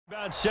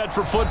Set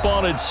for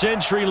football at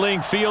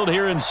CenturyLink Field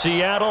here in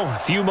Seattle. A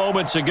few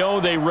moments ago,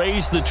 they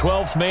raised the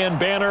 12th man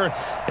banner,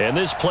 and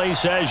this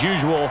place, as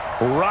usual,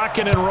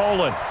 rocking and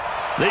rolling.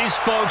 These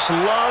folks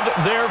love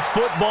their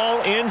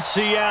football in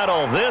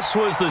Seattle. This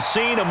was the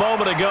scene a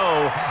moment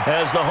ago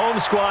as the home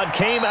squad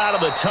came out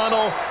of the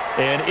tunnel,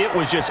 and it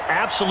was just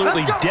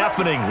absolutely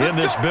deafening in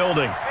this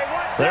building.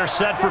 They're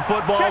set for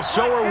football,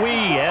 so are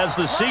we, as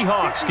the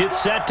Seahawks get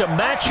set to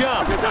match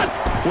up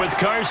with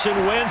Carson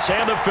Wentz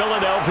and the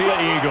Philadelphia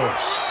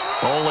Eagles.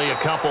 Only a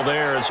couple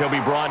there as he'll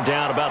be brought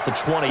down about the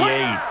 28.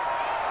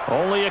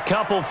 Only a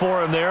couple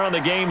for him there on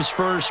the game's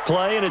first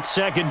play, and it's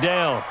second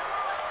down.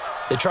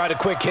 They tried a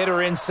quick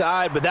hitter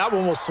inside, but that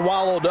one was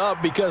swallowed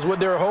up because what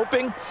they're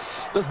hoping,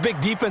 those big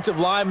defensive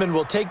linemen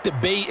will take the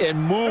bait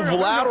and move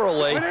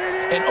laterally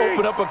and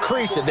open up a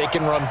crease that they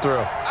can run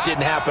through.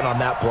 Didn't happen on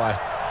that play.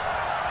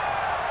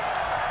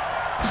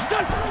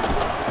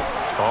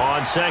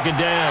 On second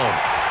down,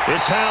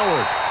 it's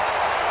Howard.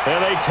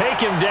 And they take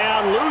him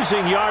down,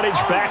 losing yardage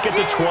back at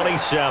the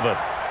 27.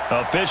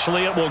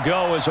 Officially, it will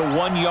go as a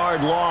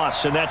 1-yard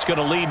loss, and that's going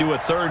to lead to a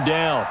third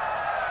down.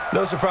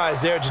 No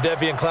surprise there,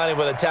 Jadeveon Clowney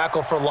with a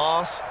tackle for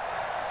loss.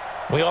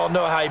 We all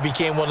know how he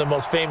became one of the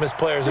most famous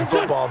players in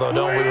football, though,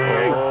 don't we?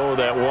 Oh,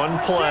 that one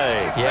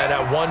play. Yeah,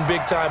 that one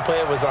big-time play.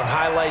 It was on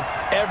highlights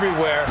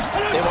everywhere.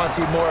 They want to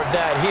see more of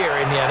that here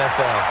in the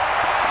NFL.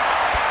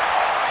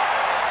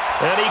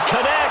 And he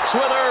connects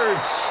with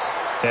Ertz.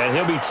 And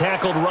he'll be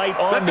tackled right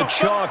on the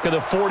chalk of the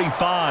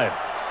 45.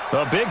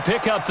 A big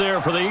pickup there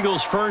for the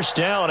Eagles' first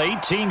down,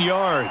 18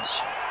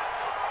 yards.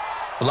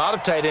 A lot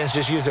of tight ends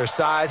just use their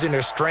size and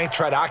their strength,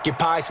 try to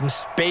occupy some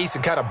space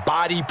and kind of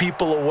body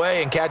people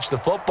away and catch the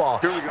football.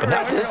 But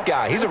not this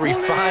guy. He's a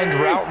refined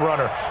route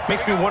runner.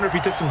 Makes me wonder if he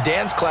took some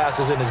dance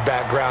classes in his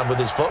background with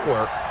his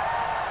footwork.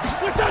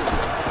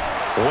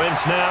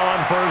 Wentz now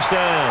on first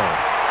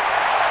down.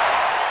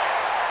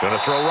 Going to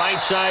throw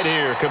right side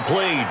here,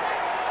 complete.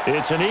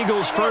 It's an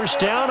Eagles first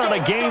down on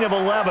a gain of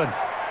 11.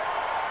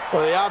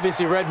 Well, they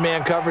obviously read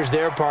man coverage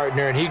their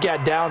partner, and he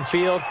got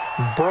downfield,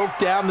 broke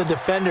down the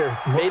defender,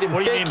 made him think.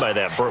 What do you mean by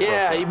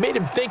that? He made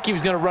him think he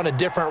was going to run a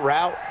different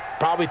route.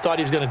 Probably thought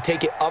he was going to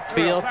take it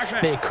upfield.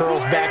 Then he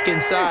curls back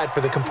inside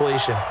for the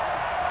completion.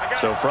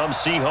 So from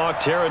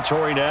Seahawk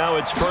territory now,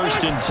 it's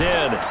 1st and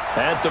 10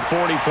 at the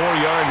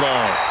 44-yard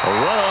line.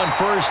 A run on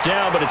first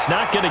down, but it's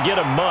not going to get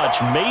him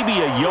much. Maybe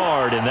a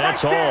yard, and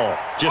that's all.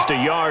 Just a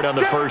yard on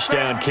the first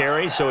down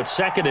carry, so it's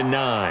 2nd and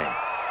 9.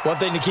 One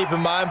thing to keep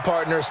in mind,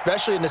 partner,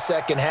 especially in the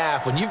second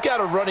half, when you've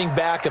got a running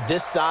back of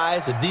this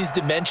size, of these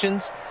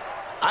dimensions,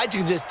 I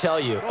can just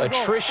tell you,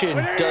 attrition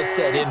does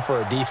set in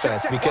for a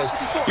defense because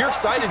you're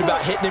excited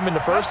about hitting him in the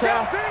first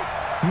half.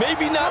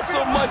 Maybe not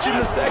so much in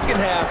the second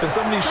half, and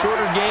some of these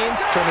shorter gains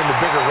turn into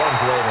bigger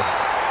runs later.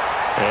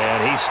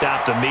 And he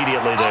stopped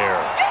immediately there.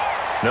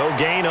 No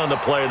gain on the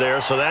play there,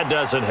 so that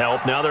doesn't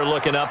help. Now they're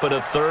looking up at a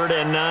 3rd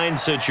and 9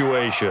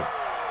 situation.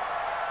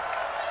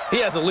 He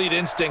has elite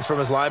instincts from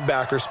his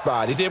linebacker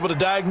spot. He's able to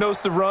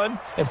diagnose the run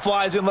and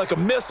flies in like a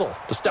missile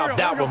to stop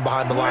that one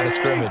behind the line of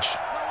scrimmage.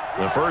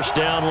 The first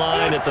down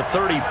line at the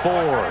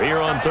 34 here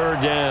on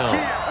 3rd down.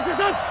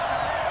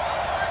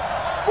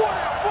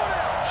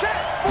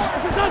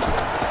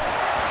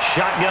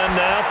 Shotgun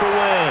now for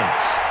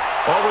Wentz.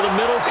 Over the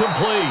middle,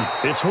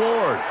 complete. It's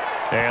Ward.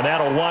 And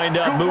that'll wind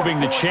up moving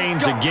the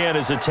chains again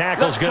as the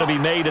tackle's going to be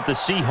made at the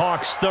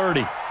Seahawks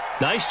 30.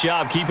 Nice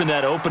job keeping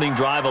that opening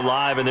drive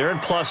alive, and they're in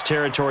plus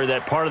territory,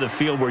 that part of the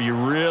field where you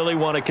really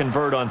want to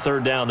convert on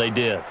 3rd down. They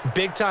did.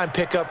 Big-time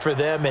pickup for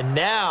them, and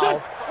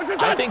now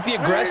I think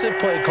the aggressive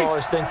play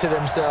callers think to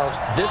themselves,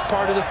 this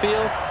part of the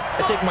field,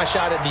 I take my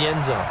shot at the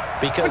end zone,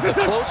 because the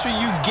closer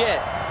you get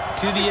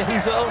to the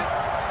end zone,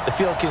 the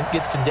field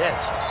gets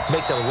condensed.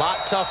 Makes it a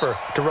lot tougher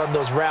to run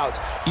those routes.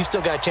 You still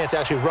got a chance to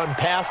actually run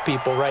past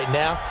people right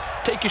now.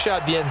 Take your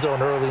shot at the end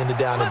zone early in the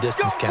down and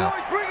distance count.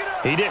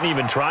 He didn't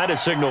even try to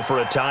signal for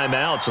a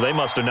timeout, so they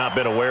must have not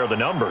been aware of the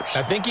numbers.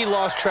 I think he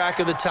lost track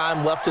of the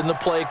time left in the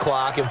play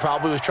clock and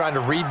probably was trying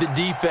to read the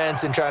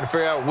defense and trying to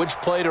figure out which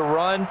play to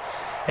run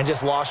and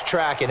just lost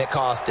track, and it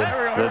cost him.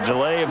 The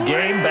delay of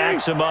game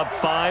backs him up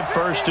 5,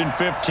 1st and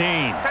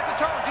 15. Set the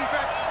tone,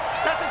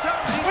 defense. Set the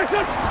tone,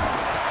 defense.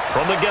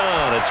 From the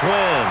gun, it's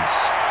Wentz.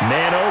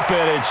 Man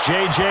open, it's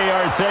J.J.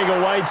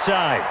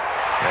 Arcega-Whiteside.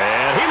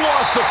 And he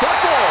lost the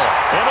football,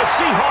 and the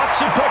Seahawks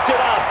have picked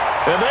it up.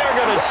 And they're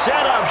going to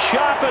set up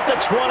shop at the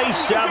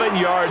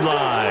 27-yard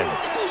line.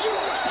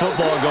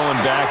 Football going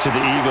back to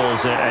the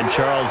Eagles. And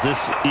Charles,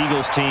 this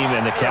Eagles team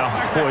and the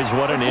Cowboys,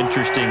 what an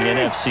interesting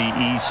NFC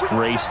East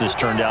race this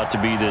turned out to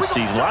be this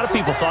season. A lot of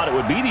people thought it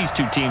would be these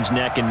two teams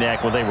neck and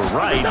neck. Well, they were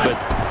right, but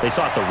they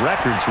thought the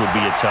records would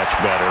be a touch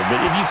better.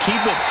 But if you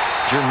keep it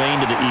germane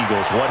to the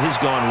Eagles, what has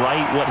gone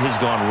right, what has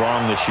gone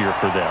wrong this year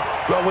for them?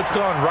 Well, what's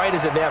gone right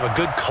is that they have a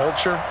good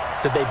culture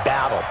that they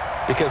battle.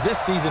 Because this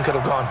season could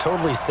have gone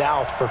totally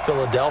south for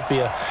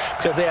Philadelphia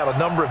because they had a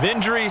number of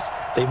injuries.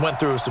 They went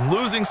through some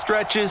losing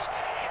stretches,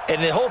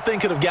 and the whole thing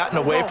could have gotten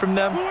away from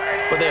them.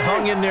 But they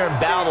hung in there and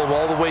battled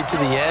all the way to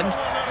the end.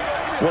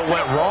 What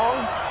went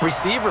wrong?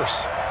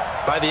 Receivers.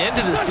 By the end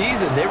of the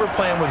season, they were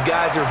playing with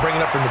guys that were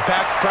bringing up from the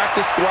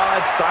practice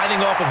squad, signing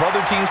off of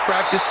other teams'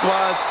 practice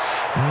squads.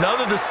 None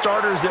of the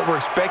starters that were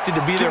expected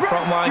to be their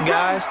frontline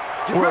guys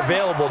were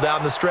available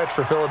down the stretch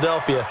for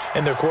Philadelphia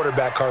and their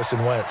quarterback,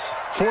 Carson Wentz.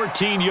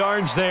 14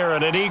 yards there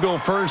and an Eagle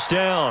first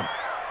down.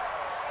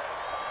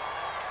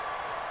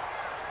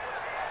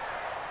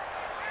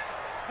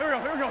 Here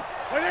we go.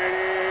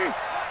 180.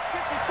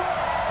 54.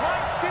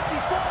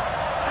 154.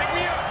 Take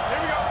me up.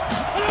 Here we go.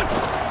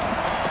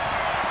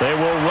 They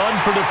will run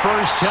for the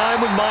first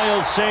time with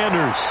Miles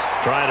Sanders.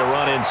 Trying to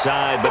run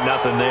inside, but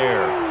nothing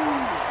there.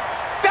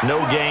 No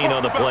gain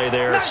on the play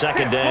there.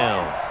 Second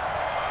down.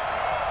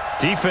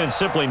 Defense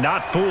simply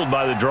not fooled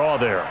by the draw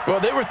there. Well,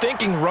 they were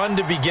thinking run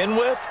to begin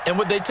with, and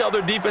what they tell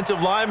their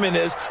defensive linemen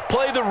is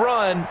play the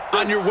run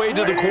on your way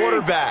to the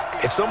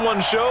quarterback. If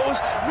someone shows,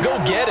 go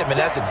get him, and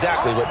that's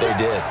exactly what they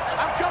did.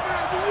 I'm coming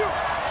after you.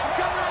 I'm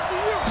coming after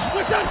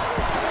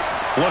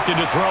you. Looking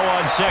to throw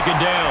on second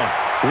down.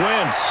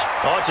 Wentz.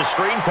 Oh, it's a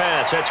screen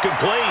pass. That's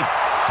complete.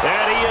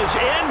 And he is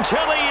into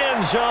the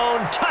end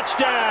zone.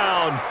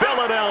 Touchdown,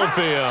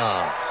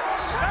 Philadelphia.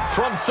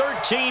 From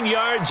 13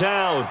 yards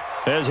out,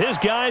 as his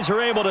guys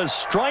are able to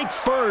strike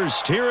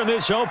first here in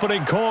this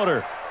opening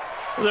quarter.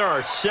 There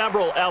are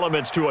several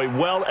elements to a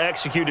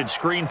well-executed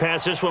screen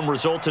pass. This one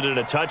resulted in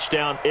a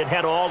touchdown. It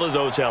had all of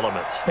those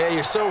elements. Yeah,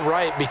 you're so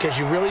right, because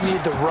you really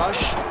need the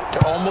rush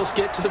to almost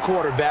get to the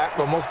quarterback,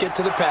 almost get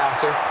to the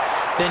passer.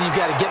 Then you've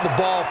got to get the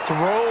ball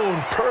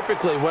thrown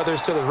perfectly, whether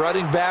it's to the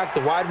running back,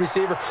 the wide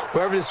receiver,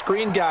 wherever the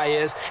screen guy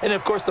is. And,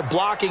 of course, the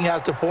blocking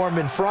has to form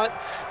in front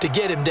to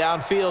get him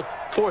downfield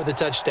for the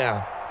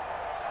touchdown.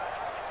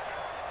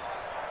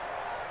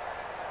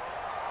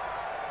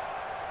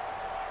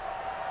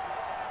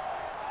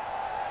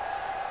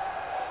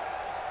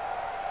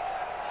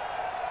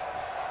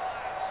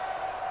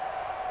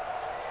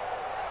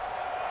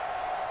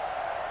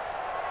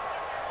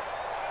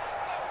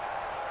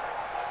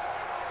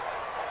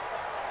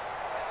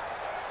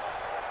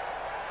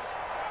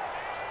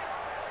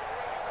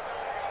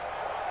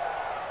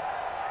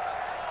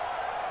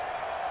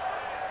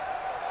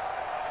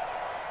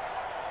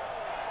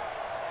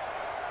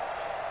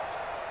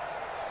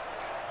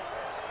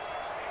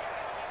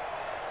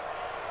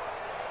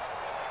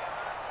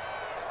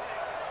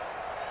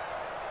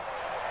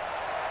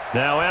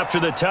 Now after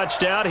the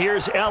touchdown,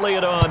 here's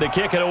Elliott on to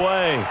kick it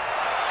away.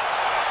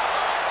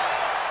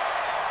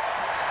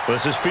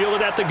 This is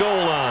fielded at the goal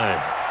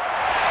line.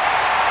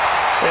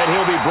 And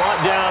he'll be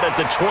brought down at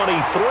the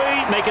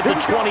 23, make it the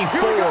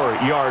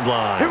 24-yard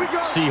line.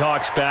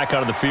 Seahawks back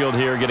out of the field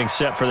here, getting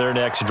set for their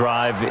next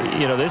drive.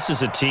 You know, this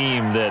is a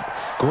team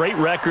that, great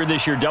record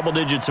this year, double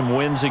digits and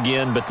wins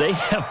again, but they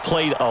have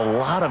played a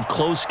lot of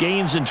close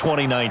games in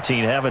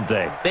 2019, haven't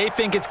they? They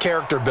think it's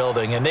character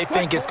building, and they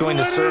think it's going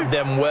to serve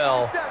them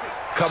well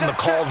come the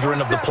cauldron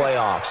of the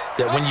playoffs.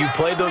 That when you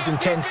play those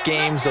intense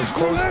games, those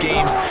close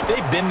games,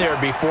 they've been there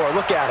before.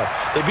 Look at them.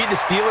 They beat the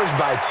Steelers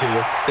by 2.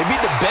 They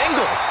beat the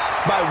Bengals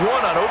by 1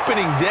 on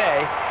opening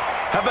day.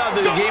 How about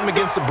the game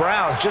against the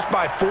Browns? Just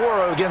by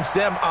 4 against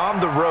them on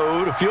the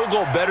road. A field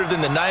goal better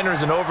than the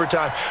Niners in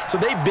overtime. So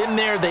they've been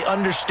there. They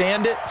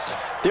understand it.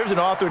 There's an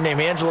author named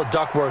Angela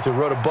Duckworth who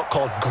wrote a book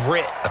called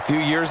Grit a few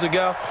years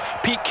ago.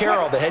 Pete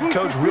Carroll, the head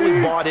coach,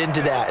 really bought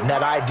into that and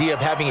that idea of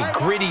having a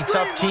gritty,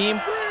 tough team.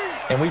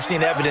 And we've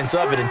seen evidence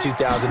of it in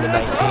 2019.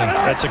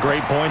 That's a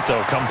great point,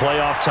 though. Come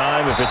playoff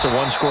time, if it's a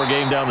one-score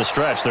game down the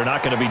stretch, they're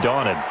not going to be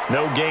daunted.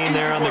 No gain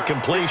there on the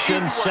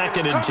completion,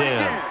 2nd and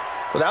 10.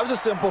 Well, that was a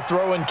simple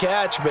throw and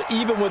catch, but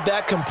even with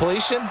that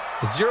completion,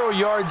 0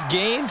 yards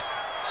gained,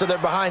 so they're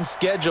behind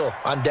schedule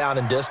on down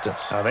and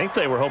distance. I think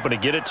they were hoping to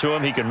get it to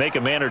him. He could make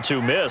a man or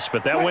two miss,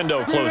 but that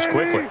window closed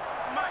quickly.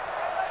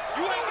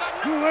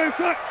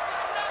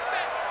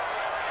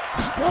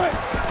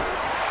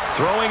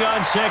 Throwing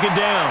on 2nd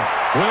down.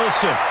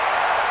 Wilson.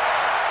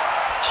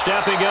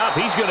 Stepping up.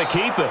 He's going to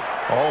keep it.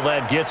 All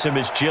that gets him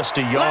is just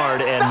a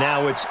yard, and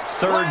now it's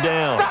 3rd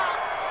down.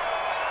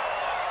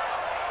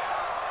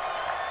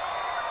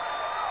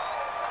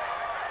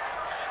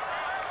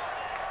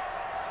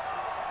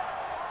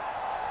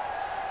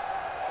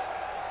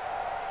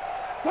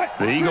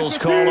 The Eagles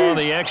call on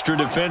the extra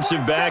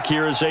defensive back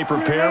here as they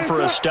prepare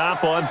for a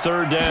stop on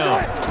 3rd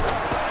down.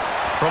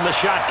 From the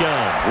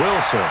shotgun,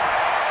 Wilson.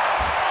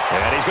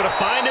 And he's going to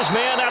find his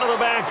man out of the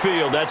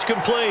backfield. That's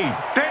complete.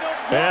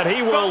 And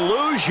he will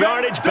lose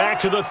yardage back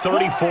to the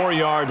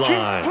 34-yard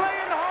line.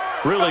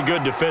 Really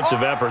good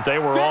defensive effort. They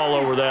were all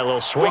over that little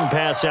swing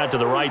pass out to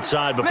the right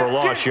side before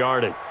lost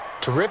yardage.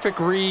 Terrific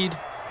read,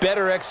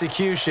 better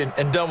execution,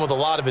 and done with a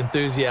lot of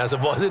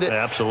enthusiasm, wasn't it?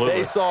 Absolutely.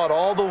 They saw it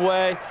all the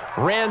way,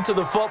 ran to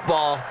the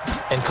football,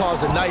 and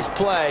caused a nice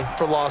play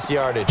for lost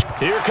yardage.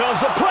 Here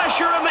comes the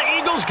pressure, and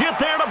the Eagles get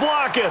there to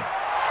block it.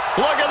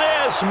 Look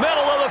at this, middle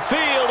of the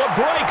field, a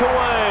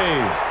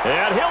breakaway.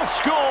 And he'll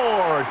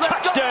score.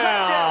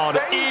 Touchdown,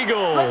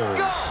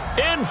 Eagles.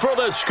 In for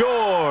the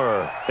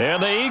score.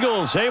 And the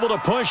Eagles able to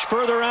push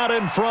further out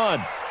in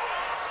front.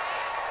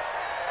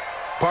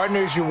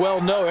 Partners, you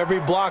well know every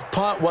blocked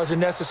punt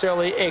wasn't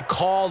necessarily a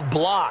called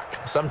block.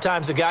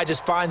 Sometimes the guy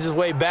just finds his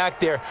way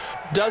back there.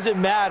 Doesn't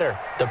matter.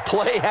 The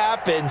play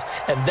happens,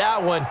 and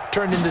that one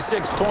turned into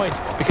 6 points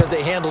because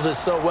they handled it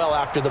so well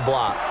after the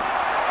block.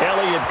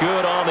 Elliott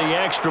good on the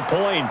extra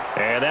point,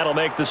 and that'll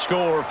make the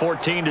score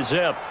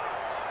 14-0.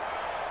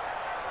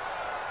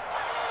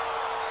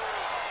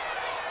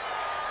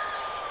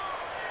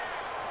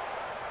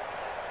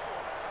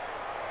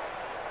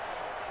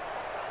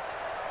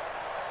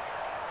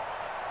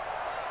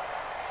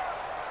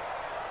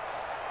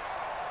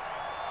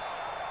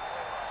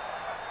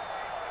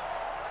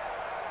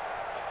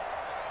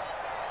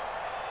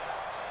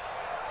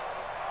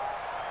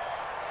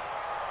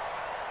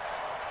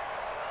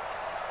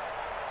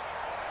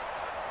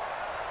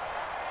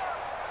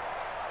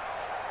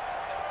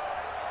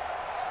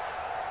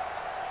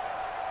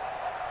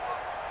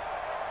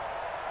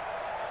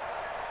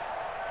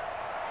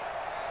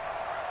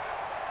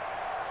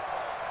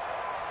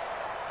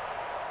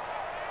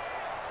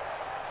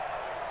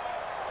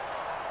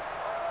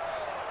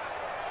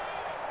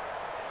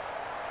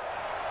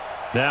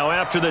 Now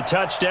after the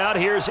touchdown,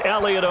 here's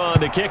Elliott on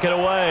to kick it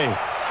away.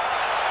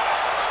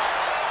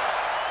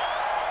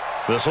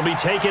 This will be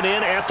taken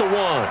in at the 1.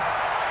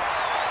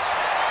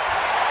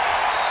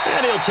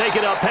 And he'll take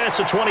it up past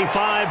the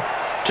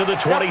 25 to the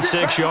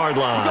 26-yard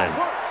line.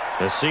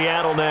 The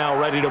Seattle now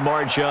ready to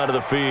march out of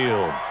the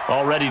field.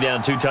 Already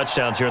down 2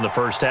 touchdowns here in the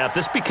first half.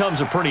 This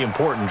becomes a pretty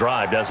important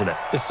drive, doesn't it?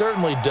 It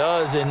certainly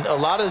does, and a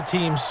lot of the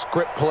teams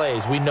script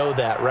plays. We know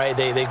that, right?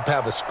 They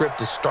have a script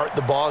to start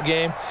the ball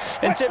game,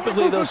 and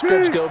typically those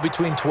scripts go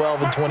between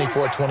 12 and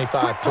 24,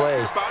 25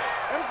 plays.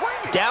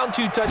 Down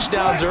 2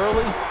 touchdowns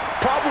early,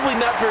 probably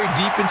not very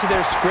deep into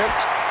their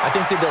script. I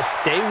think that they'll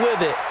stay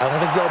with it. I don't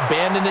think they'll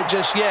abandon it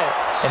just yet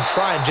and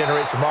try and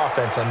generate some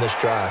offense on this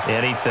drive.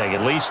 Anything.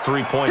 At least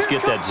 3 points.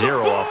 Get that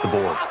 0 off the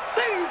board.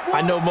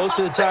 I know most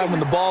of the time when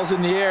the ball's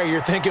in the air,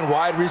 you're thinking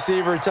wide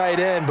receiver, tight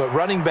end, but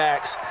running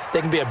backs,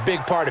 they can be a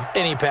big part of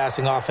any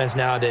passing offense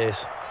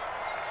nowadays.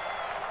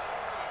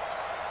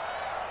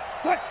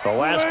 The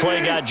last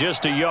play got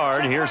just a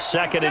yard. Here's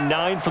 2nd and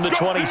 9 from the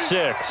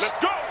 26. Let's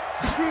go.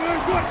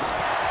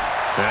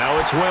 Now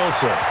it's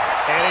Wilson,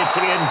 and it's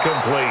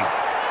incomplete.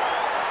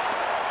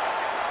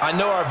 I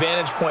know our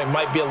vantage point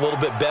might be a little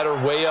bit better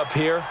way up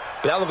here,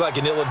 but that looked like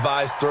an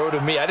ill-advised throw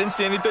to me. I didn't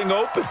see anything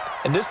open,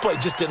 and this play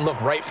just didn't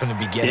look right from the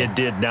beginning. It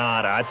did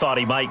not. I thought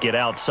he might get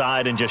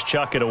outside and just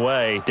chuck it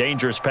away.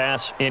 Dangerous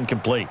pass,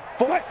 incomplete.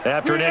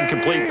 After an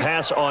incomplete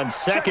pass on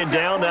 2nd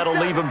down, that'll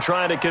leave him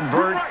trying to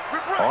convert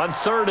on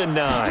 3rd and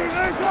 9.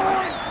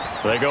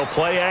 They go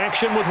play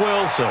action with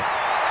Wilson.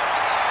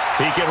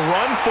 He can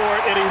run for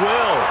it, and he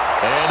will.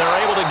 And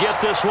they're able to get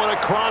this one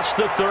across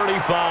the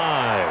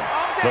 35.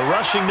 The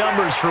rushing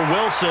numbers for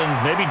Wilson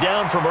maybe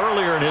down from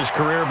earlier in his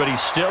career, but he's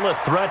still a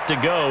threat to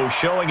go,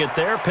 showing it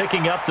there,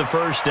 picking up the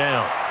 1st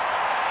down.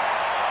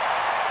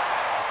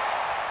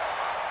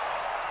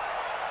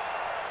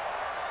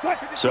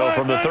 So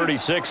from the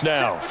 36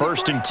 now,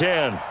 1st and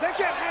 10. They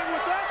can't hang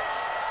with us.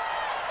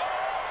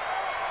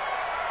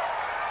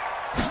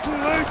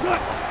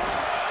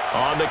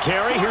 On the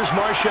carry, here's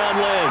Marshawn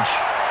Lynch.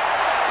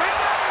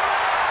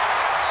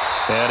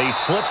 And he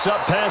slips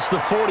up past the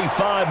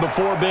 45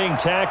 before being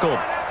tackled.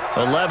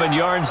 11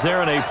 yards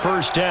there and a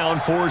 1st down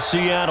for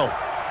Seattle.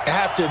 I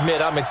have to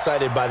admit, I'm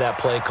excited by that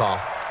play call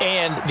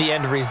and the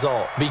end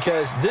result,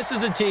 because this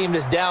is a team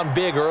that's down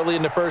big early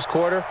in the 1st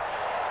quarter,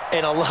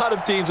 and a lot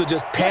of teams will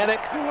just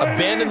panic,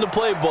 abandon the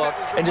playbook,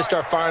 and just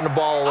start firing the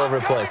ball all over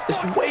the place. It's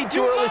way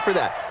too early for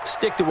that.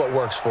 Stick to what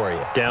works for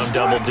you. Down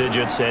double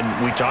digits, and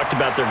we talked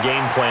about their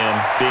game plan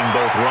being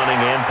both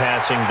running and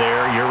passing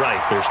there. You're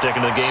right. They're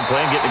sticking to the game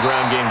plan, getting the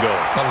ground game going.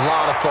 A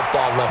lot of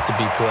football left to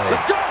be played.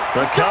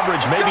 The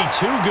coverage may be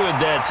too good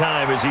that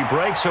time as he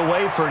breaks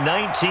away for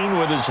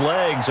 19 with his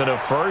legs and a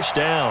 1st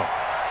down.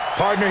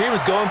 Partner, he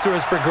was going through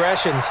his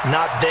progressions.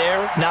 Not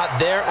there, not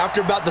there.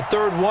 After about the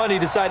 3rd one, he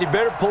decided he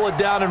better pull it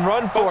down and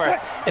run for it.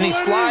 And he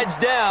slides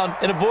down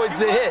and avoids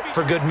the hit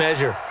for good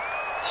measure.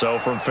 So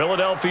from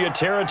Philadelphia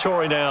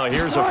territory now,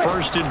 here's a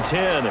 1st and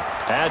 10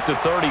 at the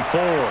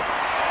 34.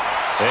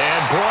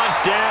 And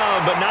brought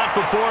down, but not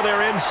before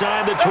they're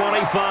inside the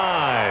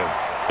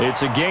 25.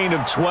 It's a gain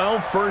of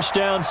 12, 1st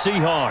down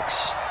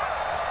Seahawks.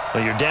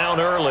 Well, you're down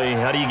early.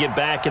 How do you get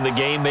back in the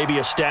game, maybe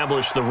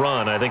establish the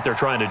run? I think they're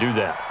trying to do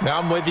that. Now,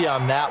 I'm with you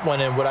on that one,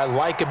 and what I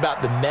like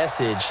about the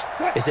message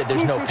is that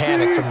there's no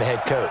panic from the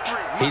head coach.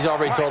 He's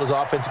already told his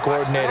offensive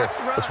coordinator,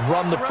 let's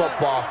run the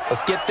football,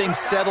 let's get things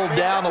settled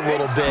down a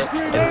little bit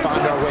and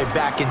find our way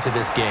back into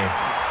this game.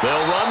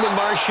 They'll run with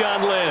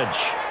Marshawn Lynch.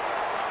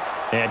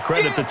 And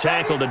credit the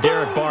tackle to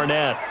Derek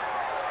Barnett.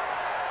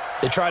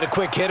 They tried a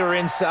quick hitter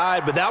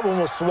inside, but that one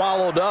was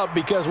swallowed up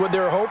because what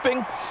they're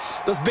hoping,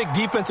 those big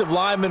defensive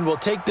linemen will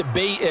take the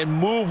bait and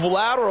move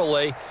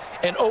laterally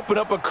and open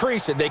up a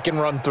crease that they can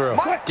run through.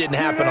 Didn't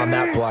happen on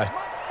that play.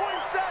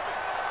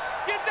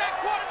 Get that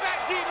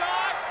quarterback,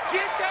 D-line.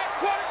 Get that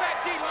quarterback,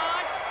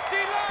 D-line.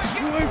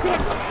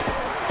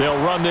 D-line.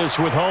 They'll run this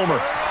with Homer.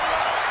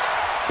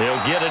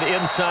 He'll get it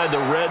inside the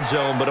red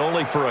zone, but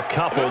only for a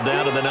couple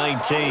down to the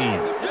 19.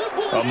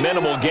 A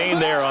minimal gain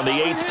there on the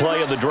 8th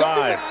play of the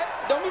drive.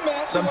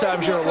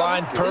 Sometimes you're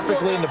aligned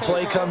perfectly and the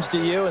play comes to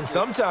you, and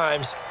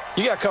sometimes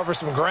you got to cover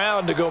some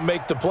ground to go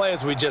make the play,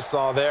 as we just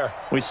saw there.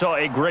 We saw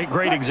a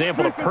great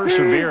example of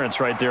perseverance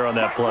right there on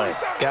that play.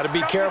 Got to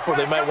be careful.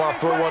 They might want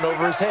to throw one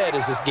over his head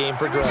as this game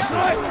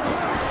progresses.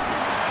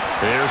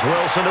 Here's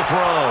Wilson to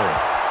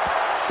throw.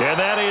 And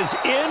that is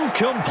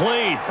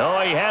incomplete.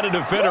 Oh, he had a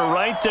defender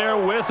right there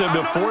with him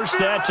to force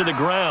that to the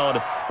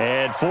ground.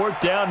 And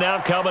 4th down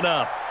now coming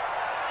up.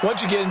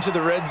 Once you get into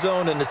the red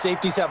zone and the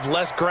safeties have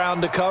less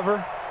ground to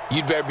cover,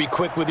 you'd better be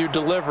quick with your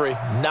delivery.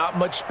 Not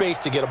much space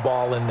to get a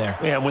ball in there.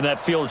 Yeah, when that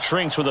field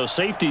shrinks with those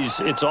safeties,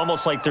 it's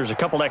almost like there's a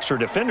couple extra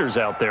defenders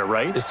out there,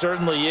 right? It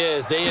certainly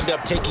is. They end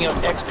up taking up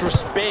extra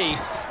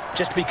space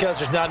just because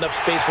there's not enough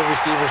space for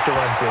receivers to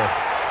run through.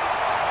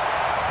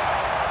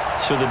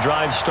 So the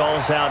drive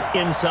stalls out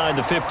inside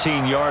the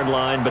 15-yard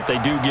line, but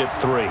they do get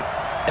 3.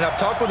 And I've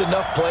talked with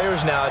enough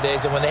players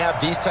nowadays, and when they have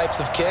these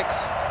types of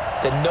kicks,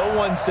 that no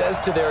one says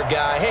to their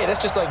guy, hey,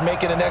 that's just like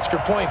making an extra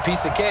point,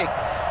 piece of cake,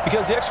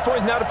 because the extra point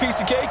is not a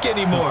piece of cake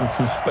anymore.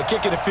 But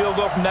kicking a field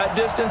goal from that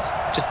distance,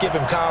 just give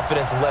him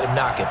confidence and let him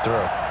knock it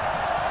through.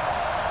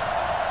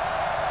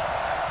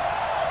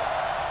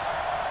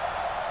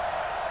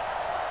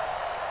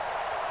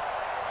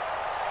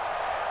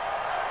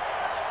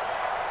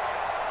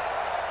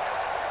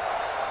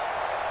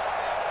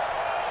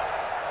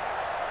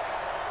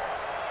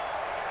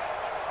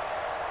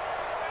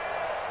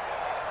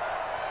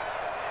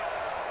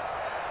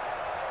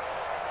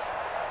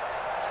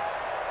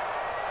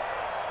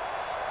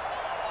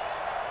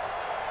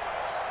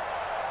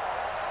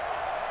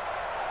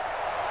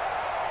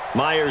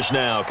 Myers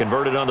now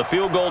converted on the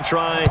field goal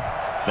try.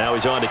 Now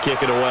he's on to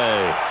kick it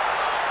away.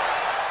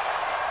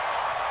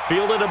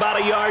 Fielded about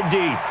a yard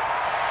deep.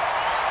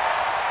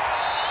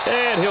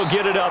 And he'll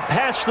get it up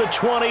past the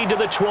 20 to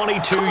the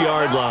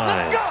 22-yard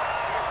line.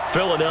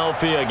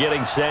 Philadelphia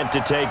getting set to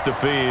take the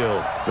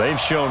field. They've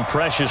shown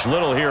precious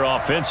little here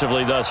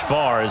offensively thus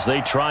far as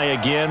they try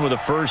again with a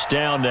 1st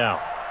down now.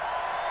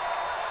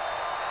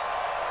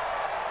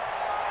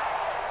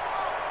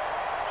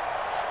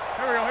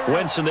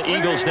 Wentz and the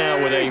Eagles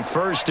now with a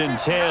 1st and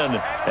 10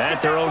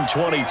 at their own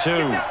 22.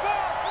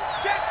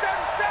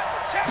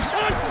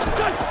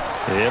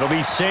 It'll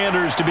be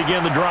Sanders to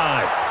begin the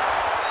drive.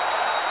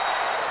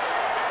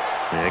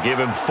 They give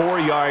him 4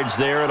 yards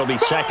there. It'll be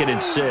 2nd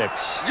and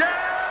 6.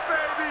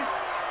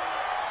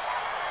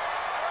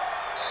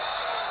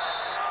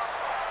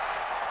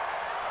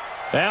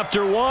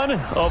 After one,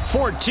 a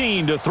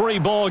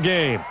 14-3 ball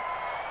game.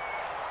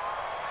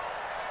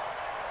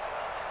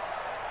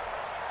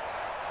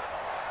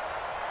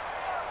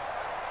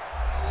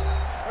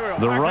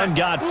 The run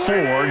got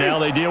 4. Now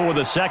they deal with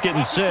a 2nd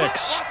and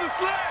 6.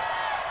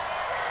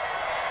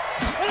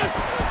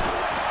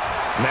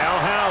 Now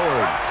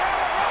Howard.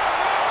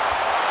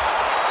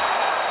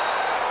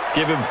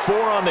 Give him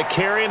 4 on the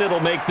carry, and it'll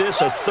make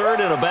this a 3rd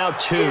and about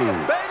 2.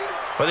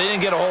 Well, they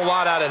didn't get a whole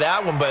lot out of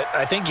that one, but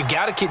I think you've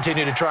got to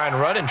continue to try and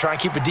run and try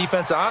and keep the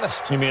defense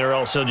honest. You mean, or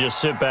else they'll just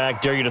sit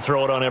back, dare you to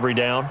throw it on every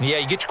down? Yeah,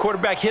 you get your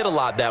quarterback hit a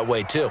lot that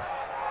way, too.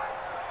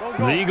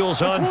 The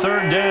Eagles on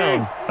 3rd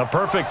down. A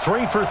perfect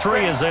 3 for 3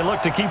 as they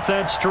look to keep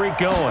that streak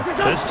going.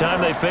 This time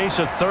they face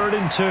a 3rd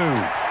and 2.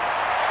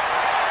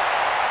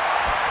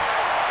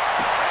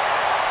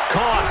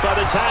 Caught by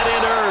the tight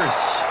end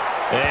Ertz.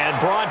 And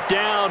brought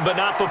down, but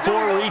not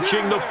before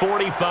reaching the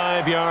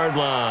 45-yard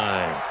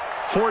line.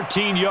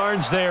 14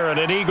 yards there and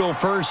an Eagle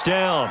 1st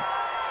down.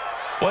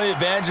 One of the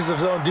advantages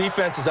of zone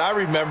defense, as I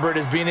remember it,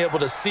 is being able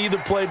to see the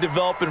play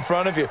develop in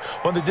front of you.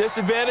 One of the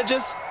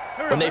disadvantages,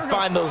 when they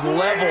find those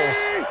levels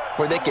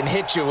where they can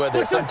hit you with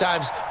it.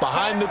 Sometimes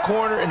behind the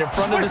corner and in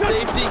front of the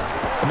safety,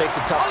 it makes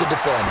it tough to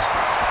defend.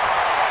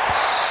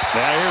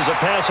 Now here's a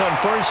pass on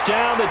 1st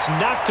down that's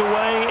knocked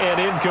away and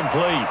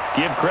incomplete.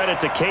 Give credit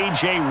to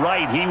K.J.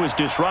 Wright. He was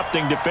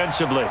disrupting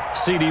defensively.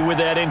 CD, with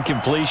that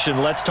incompletion,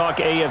 let's talk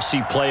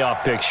AFC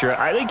playoff picture.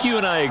 I think you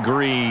and I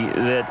agree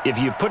that if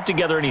you put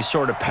together any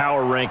sort of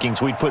power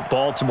rankings, we'd put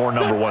Baltimore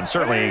 #1,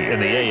 certainly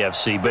in the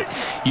AFC. But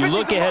you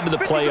look ahead to the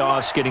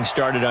playoffs getting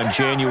started on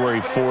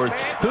January 4th.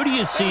 Who do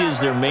you see as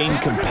their main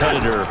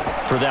competitor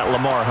for that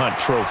Lamar Hunt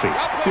trophy?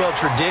 Well,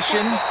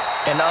 tradition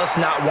and us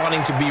not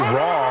wanting to be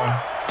wrong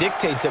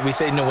dictates that we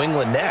say New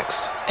England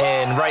next,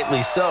 and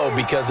rightly so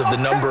because of the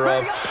number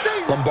of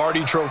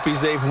Lombardi trophies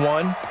they've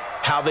won,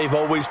 how they've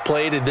always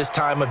played at this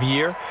time of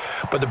year.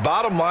 But the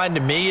bottom line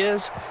to me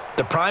is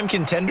the prime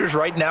contenders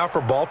right now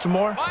for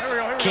Baltimore,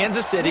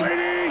 Kansas City.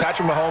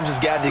 Patrick Mahomes has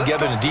got it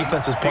together and the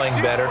defense is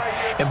playing better.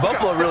 And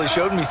Buffalo really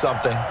showed me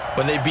something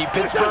when they beat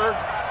Pittsburgh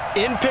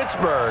in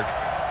Pittsburgh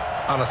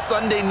on a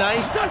Sunday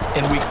night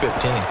in Week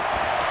 15.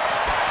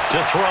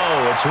 To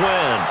throw, it's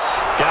Wentz.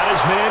 Got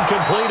his man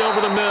complete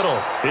over the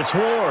middle. It's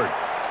Ward.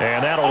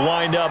 And that'll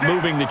wind up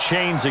moving the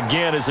chains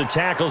again as the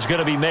tackle's going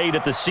to be made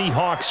at the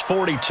Seahawks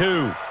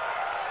 42.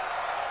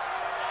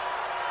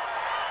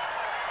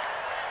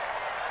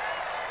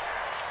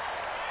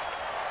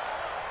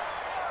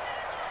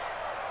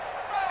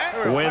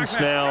 Wentz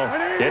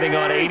now hitting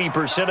on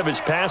 80% of his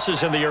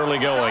passes in the early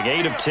going.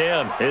 8 of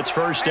 10. It's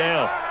first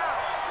down.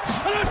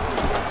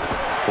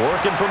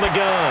 Working from the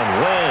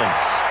gun.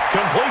 Wentz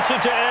completes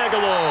it to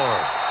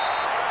Aguilar.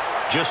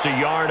 Just a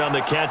yard on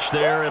the catch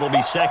there. It'll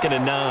be 2nd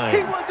and 9.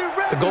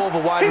 The goal of a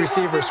wide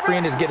receiver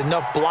screen is get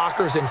enough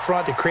blockers in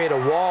front to create a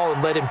wall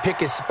and let him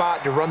pick his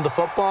spot to run the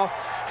football.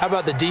 How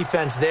about the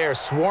defense there,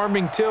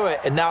 swarming to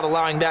it and not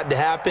allowing that to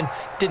happen?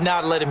 Did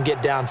not let him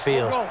get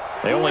downfield.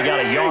 They only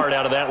got a yard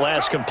out of that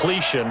last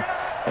completion,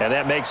 and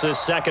that makes this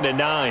 2nd and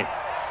 9.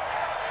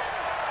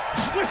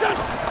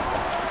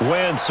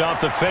 Wentz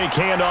off the fake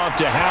handoff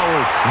to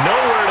Howard.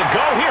 Nowhere to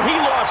go here. He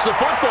lost the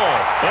football,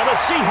 and the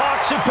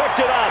Seahawks have picked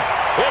it up.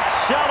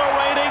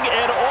 Accelerating,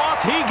 and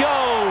off he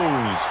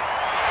goes.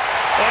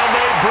 And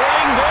they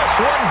bring this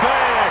one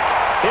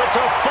back. It's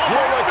a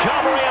fumble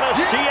recovery and a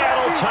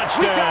Seattle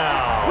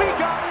touchdown. We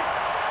got it.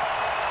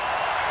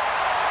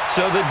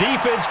 So the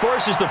defense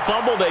forces the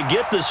fumble. They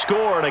get the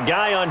score, and a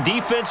guy on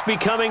defense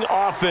becoming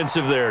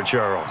offensive there,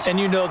 Charles. And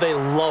you know they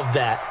love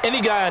that.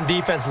 Any guy on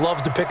defense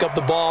loves to pick up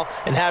the ball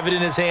and have it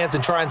in his hands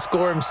and try and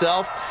score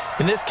himself.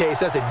 In this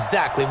case, that's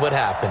exactly what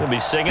happened. He'll be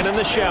singing in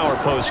the shower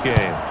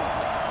postgame.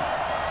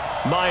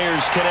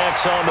 Myers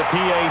connects on the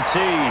PAT,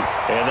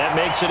 and that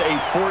makes it a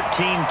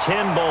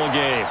 14-10 ball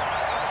game.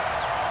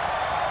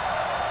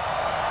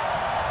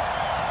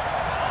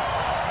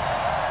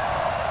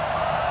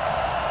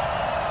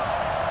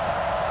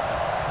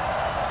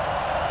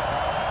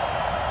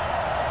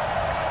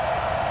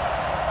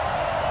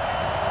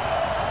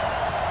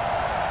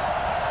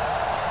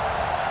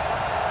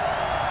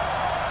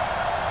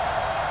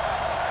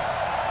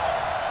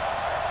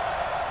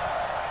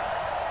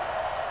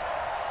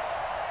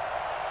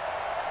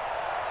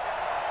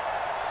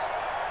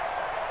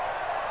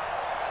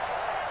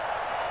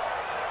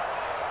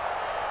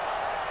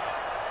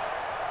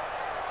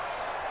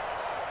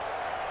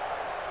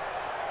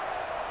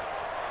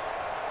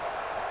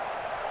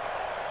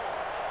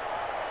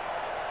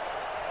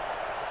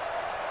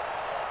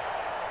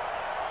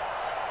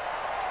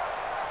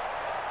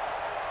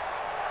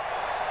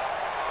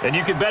 And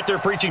you can bet they're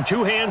preaching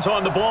 2 hands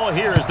on the ball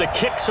here as the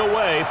kick's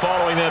away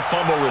following that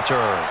fumble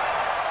return.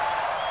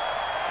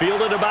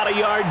 Fielded about a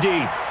yard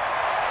deep.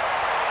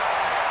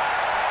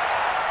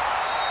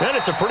 And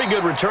it's a pretty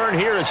good return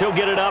here as he'll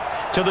get it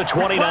up to the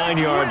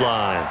 29-yard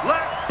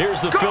line.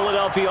 Here's the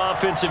Philadelphia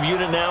offensive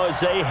unit now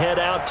as they head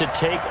out to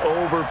take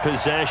over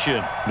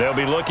possession. They'll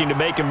be looking to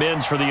make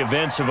amends for the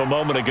events of a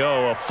moment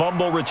ago. A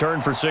fumble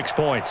return for 6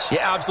 points. You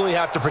absolutely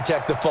have to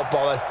protect the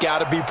football. That's got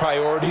to be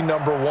priority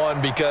number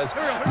 1 because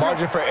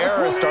margin for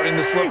error is starting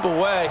to slip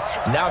away.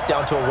 And now it's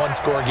down to a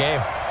 1-score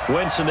game.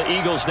 Wentz and the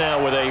Eagles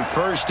now with a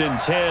 1st and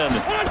 10,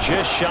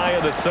 just shy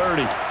of the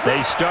 30.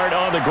 They start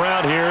on the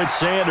ground here at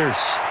Sanders.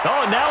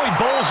 Oh, and now he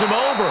bowls him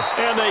over,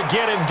 and they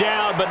get him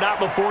down, but not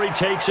before he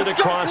takes it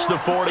across the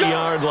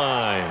 40-yard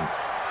line.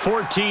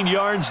 14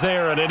 yards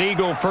there and an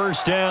Eagle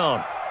 1st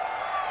down.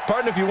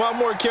 Partner, if you want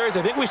more carries,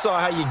 I think we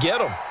saw how you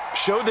get him.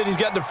 Showed that he's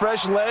got the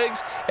fresh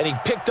legs, and he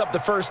picked up the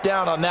 1st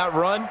down on that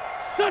run.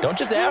 Don't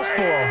just ask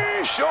for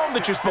him. Show him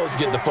that you're supposed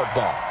to get the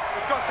football.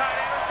 Let's go, tight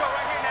end. Let's go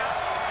right here now.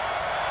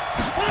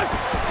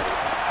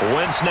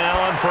 Wentz now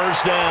on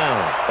 1st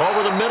down.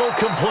 Over the middle,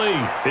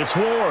 complete. It's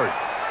Ward.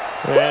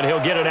 And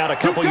he'll get it out a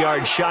couple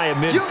yards shy of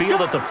midfield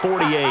at the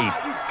 48.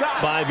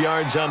 5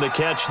 yards on the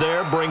catch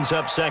there, brings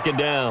up 2nd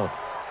down.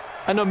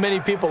 I know many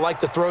people like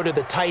to throw to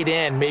the tight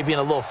end, maybe in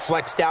a little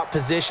flexed out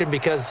position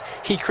because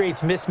he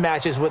creates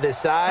mismatches with his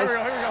size.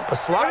 But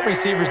slot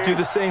receivers do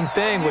the same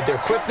thing with their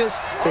quickness,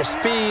 their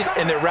speed,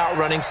 and their route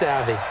running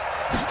savvy.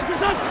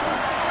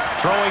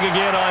 Throwing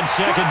again on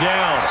 2nd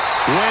down.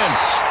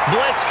 Wentz,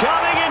 blitz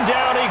coming, and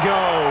down he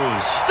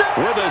goes.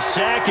 With a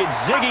sack,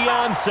 it's Ziggy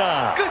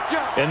Ansah.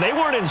 And they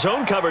weren't in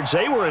zone coverage,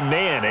 they were in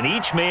man, and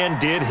each man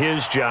did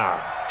his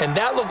job. And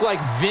that looked like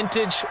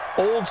vintage,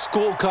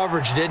 old-school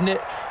coverage, didn't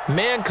it?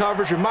 Man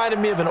coverage reminded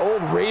me of an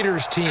old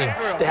Raiders team.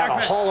 They had a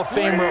Hall of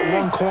Famer at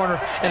one corner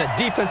and a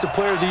Defensive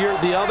Player of the Year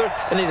at the other,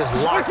 and they just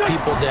locked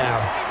people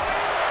down.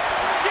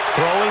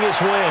 Throwing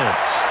is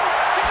Wentz.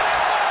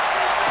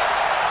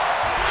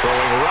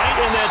 Throwing right,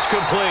 and that's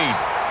complete.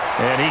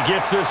 And he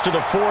gets this to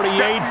the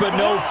 48, but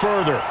no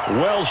further.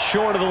 Well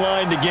short of the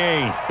line to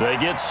gain. They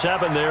get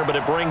 7 there, but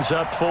it brings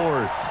up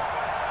 4th.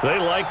 They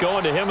like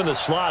going to him in the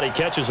slot. He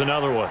catches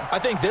another one. I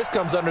think this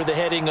comes under the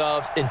heading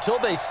of, until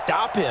they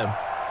stop him,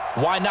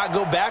 why not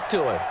go back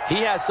to him?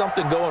 He has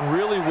something going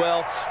really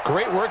well.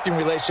 Great working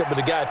relationship with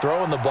the guy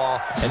throwing the ball,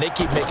 and they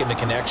keep making the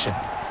connection.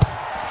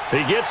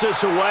 He gets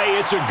this away.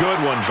 It's a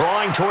good one,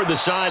 drawing toward the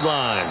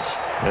sidelines.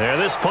 There,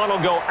 this punt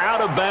will go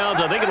out of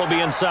bounds. I think it'll be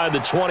inside the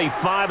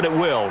 25, and it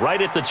will.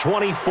 Right at the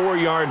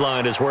 24-yard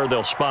line is where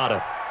they'll spot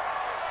it.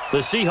 The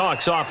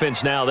Seahawks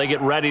offense now, they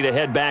get ready to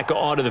head back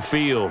onto the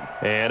field.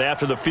 And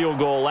after the field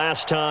goal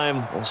last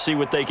time, we'll see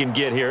what they can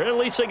get here. At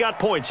least they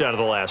got points out of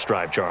the last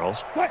drive,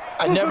 Charles.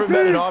 I never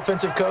met an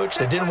offensive coach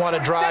that didn't want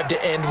to drive to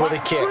end with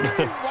a kick.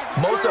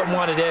 Most of them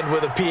wanted to end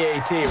with a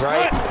PAT,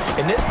 right?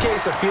 In this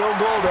case, a field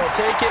goal, they'll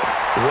take it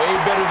way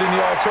better than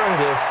the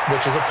alternative,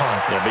 which is a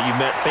punt. Yeah, but you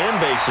met fan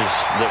bases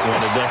that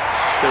wanted that.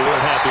 They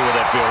weren't happy with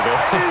that field goal.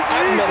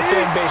 I haven't met a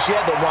fan base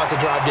yet that wants to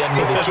drive to end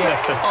with a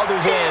kick, other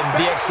than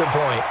the extra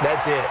point.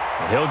 That's it.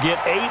 He'll get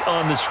 8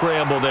 on the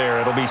scramble there.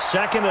 It'll be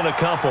second and a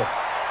couple.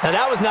 Now,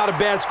 that was not a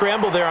bad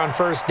scramble there on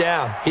first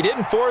down. He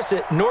didn't force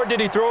it, nor did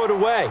he throw it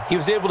away. He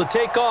was able to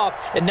take off,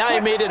 and now he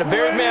made it a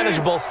very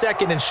manageable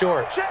second and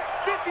short. Check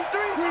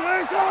 53. You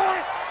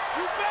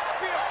better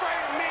be afraid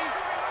of me.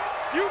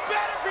 You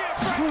better be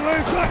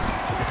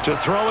afraid. To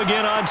throw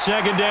again on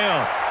second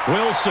down.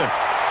 Wilson.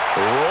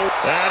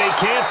 And he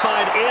can't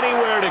find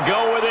anywhere to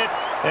go with it.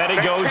 And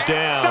he goes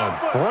down.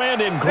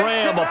 Brandon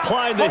Graham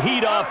applied the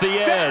heat off the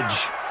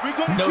edge.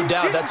 No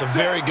doubt that's a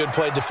very good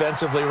play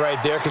defensively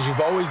right there, because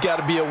you've always got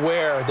to be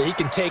aware that he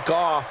can take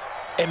off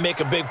and make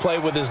a big play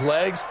with his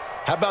legs.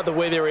 How about the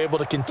way they were able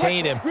to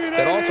contain him?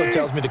 That also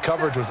tells me the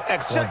coverage was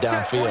excellent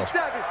downfield.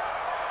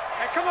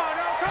 Hey, come on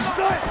now, come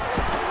on.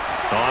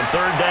 On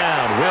third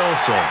down,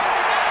 Wilson.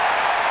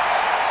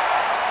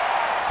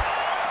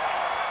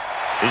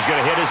 He's going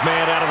to hit his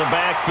man out of the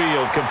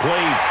backfield,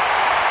 complete.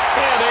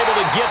 And able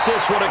to get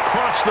this one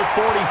across the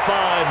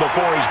 45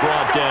 before he's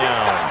brought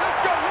down.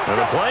 And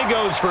the play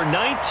goes for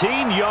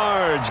 19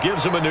 yards,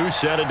 gives him a new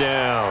set of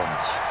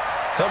downs.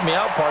 Help me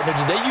out, partner.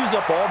 Did they use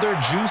up all their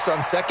juice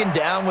on second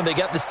down when they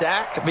got the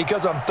sack?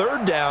 Because on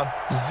third down,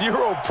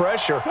 zero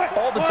pressure,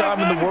 all the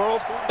time in the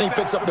world, and he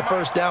picks up the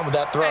first down with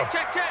that throw.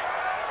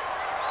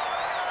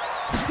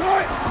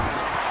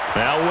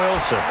 Now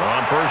Wilson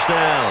on first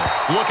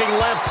down. Looking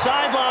left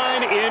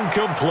sideline,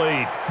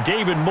 incomplete.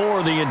 David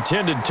Moore, the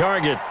intended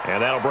target,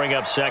 and that'll bring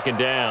up second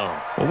down.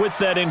 Well, with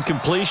that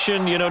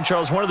incompletion, you know,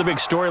 Charles, one of the big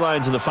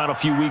storylines in the final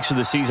few weeks of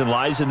the season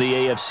lies in the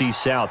AFC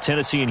South.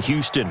 Tennessee and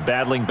Houston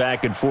battling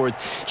back and forth.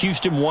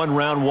 Houston won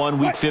round 1,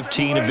 week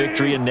 15, a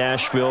victory in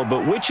Nashville.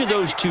 But which of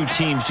those two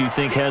teams do you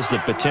think has the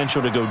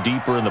potential to go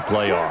deeper in the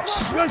playoffs?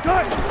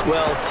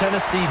 Well,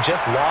 Tennessee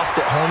just lost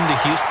at home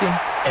to Houston,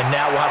 and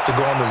now we'll have to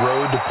go on the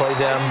road to play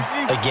them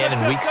again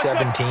in week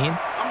 17.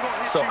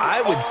 So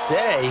I would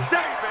say,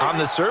 on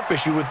the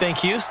surface, you would think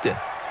Houston.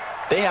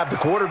 They have the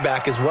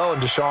quarterback as well in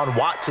Deshaun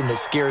Watson that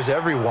scares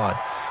everyone.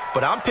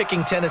 But I'm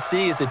picking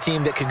Tennessee as the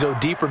team that could go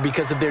deeper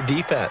because of their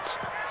defense.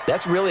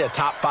 That's really a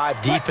top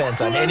 5 defense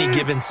on any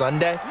given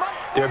Sunday.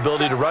 Their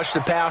ability to rush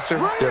the passer,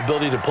 their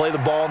ability to play the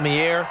ball in the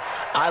air.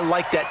 I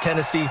like that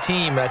Tennessee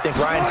team, and I think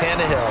Ryan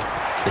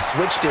Tannehill, the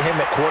switch to him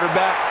at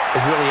quarterback,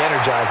 has really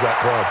energized that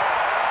club.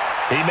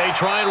 He may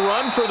try and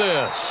run for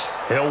this.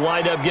 He'll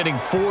wind up getting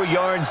 4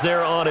 yards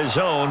there on his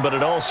own, but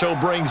it also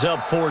brings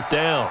up fourth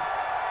down.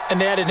 And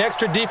they had an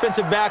extra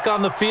defensive back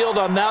on the field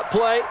on that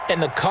play,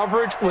 and the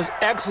coverage was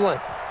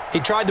excellent. He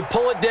tried to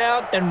pull it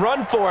down and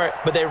run for it,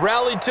 but they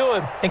rallied to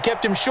him and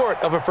kept him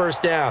short of a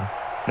first down.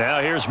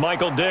 Now here's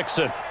Michael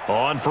Dixon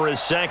on for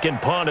his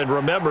second punt, and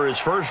remember, his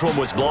first one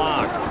was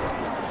blocked.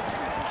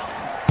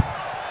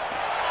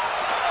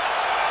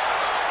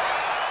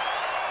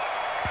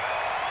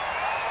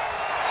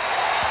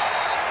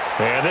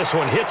 And this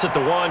one hits at the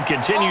 1,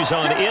 continues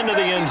on into the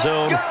end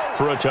zone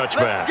for a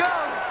touchback.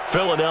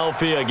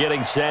 Philadelphia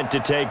getting set to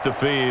take the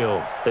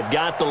field. They've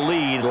got the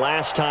lead.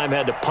 Last time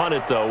had to punt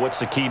it, though. What's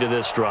the key to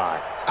this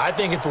drive? I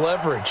think it's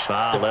leverage.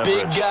 The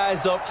big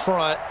guys up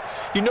front.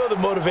 You know the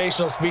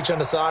motivational speech on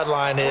the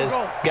sideline is,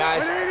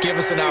 guys, give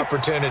us an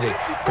opportunity.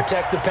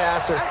 Protect the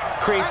passer,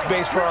 create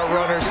space for our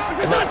runners,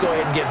 and let's go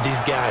ahead and get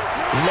these guys.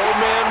 Low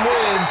man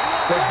wins.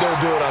 Let's go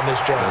do it on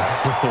this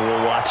drive.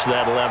 We'll watch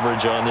that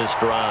leverage on this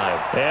drive.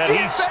 And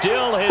he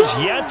still has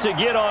yet to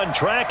get on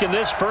track in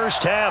this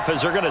first half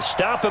as they're going to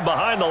stop him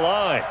behind the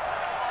line.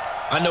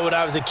 I know when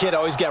I was a kid, I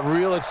always got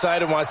real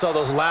excited when I saw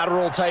those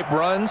lateral-type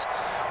runs.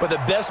 But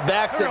the best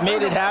backs that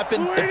made it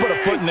happen, they put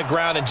a foot in the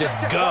ground and just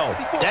go.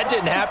 That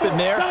didn't happen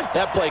there.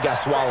 That play got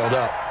swallowed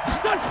up.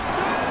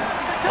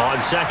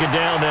 On second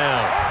down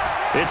now,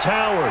 it's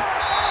Howard.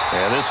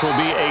 And this will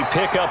be a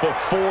pickup of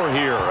 4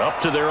 here,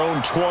 up to their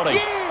own 20.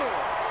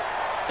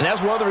 And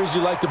that's one of the reasons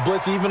you like to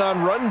blitz even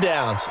on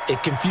rundowns.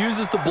 It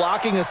confuses the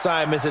blocking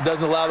assignments. It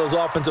doesn't allow those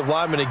offensive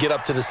linemen to get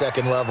up to the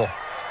second level.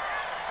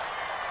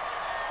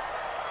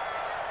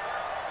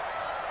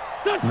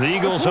 The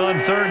Eagles on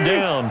third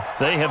down.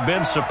 They have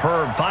been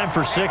superb. 5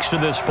 for 6 to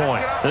this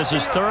point. This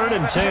is 3rd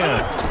and 10.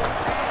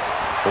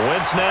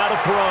 Wentz now to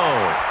throw.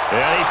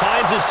 And he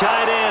finds his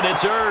tight end.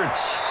 It's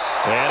Ertz.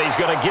 And he's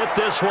going to get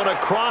this one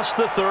across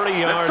the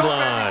 30-yard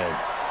line.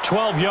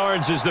 12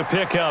 yards is the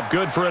pickup.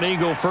 Good for an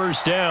Eagle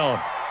first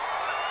down.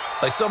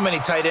 Like so many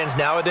tight ends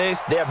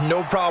nowadays, they have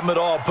no problem at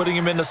all putting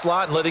him in the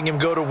slot and letting him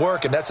go to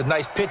work. And that's a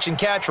nice pitch and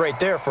catch right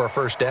there for a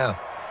first down.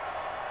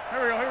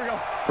 Here we go, here we go.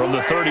 From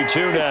the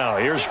 32 now,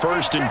 here's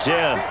 1st and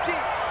 10.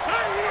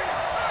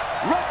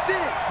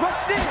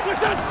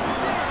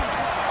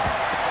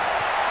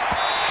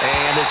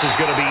 And this is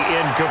going to be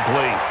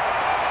incomplete.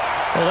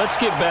 Well, let's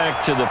get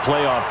back to the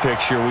playoff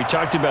picture. We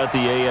talked about the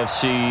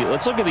AFC.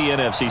 Let's look at the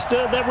NFC.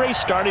 That race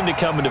starting to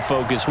come into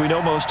focus. We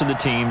know most of the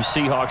teams,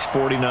 Seahawks,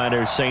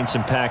 49ers, Saints,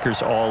 and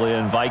Packers all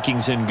in.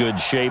 Vikings in good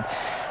shape.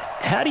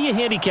 How do you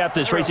handicap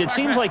this race? It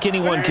seems like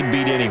anyone can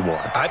beat anyone.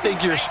 I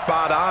think you're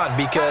spot on,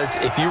 because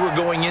if you were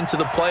going into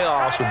the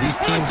playoffs with these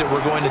teams that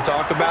we're going to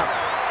talk about,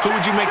 who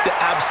would you make the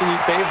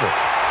absolute favorite?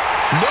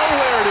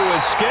 Nowhere to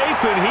escape,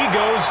 and he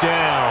goes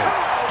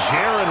down.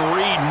 Jaron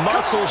Reed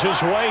muscles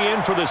his way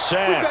in for the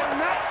sack.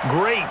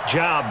 Great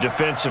job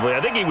defensively.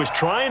 I think he was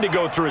trying to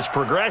go through his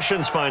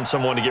progressions, find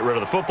someone to get rid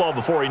of the football.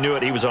 Before he knew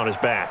it, he was on his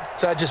back.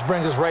 So that just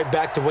brings us right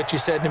back to what you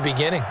said in the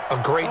beginning.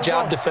 A great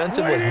job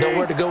defensively.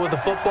 Nowhere to go with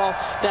the football.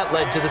 That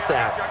led to the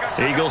sack.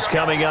 Eagles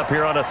coming up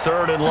here on a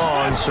 3rd and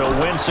long, so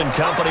Wentz and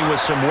company with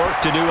some work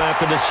to do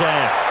after the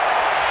sack.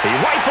 He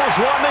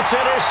rifles one that's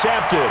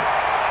intercepted.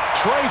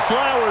 Trey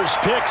Flowers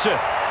picks it.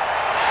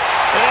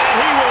 And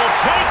he will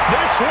take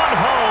this one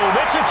home.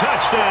 It's a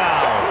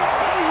touchdown.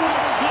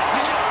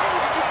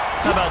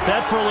 How about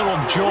that for a little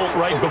jolt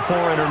right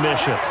before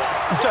intermission?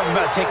 I'm talking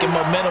about taking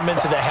momentum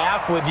into the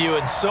half with you,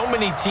 and so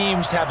many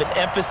teams have an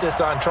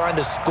emphasis on trying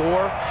to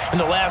score in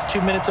the last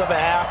 2 minutes of a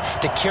half.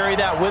 To carry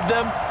that with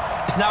them,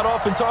 it's not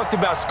often talked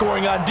about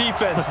scoring on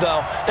defense,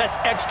 though. That's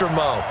extra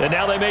mo. And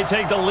now they may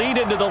take the lead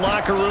into the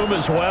locker room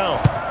as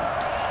well.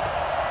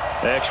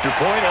 Extra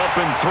point up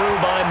and through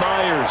by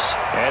Myers.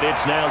 And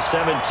it's now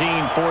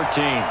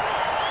 17-14.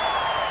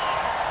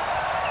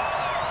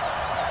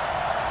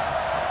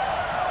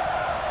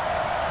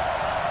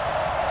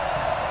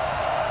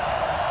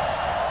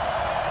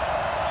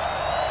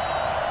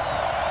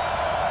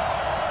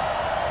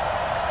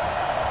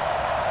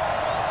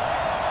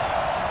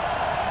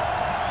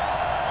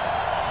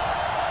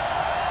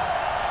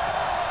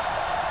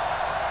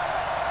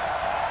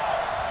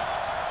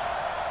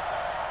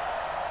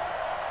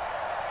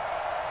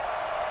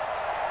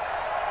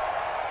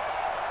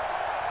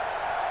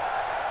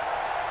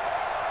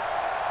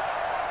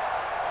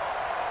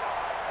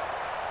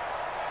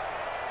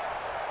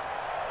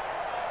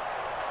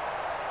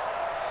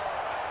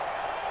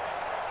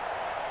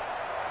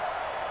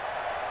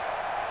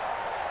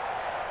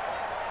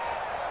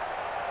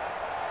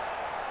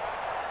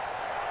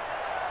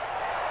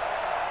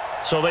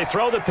 So they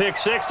throw the pick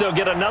six. They'll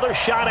get another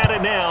shot at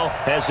it now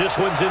as this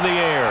one's in the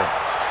air.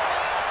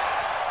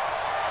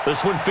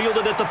 This one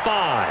fielded at the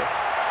 5.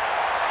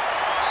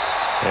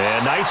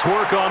 And nice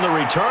work on the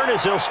return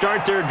as they'll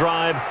start their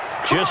drive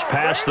just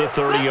past the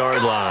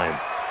 30-yard line.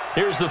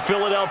 Here's the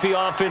Philadelphia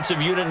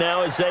offensive unit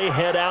now as they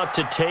head out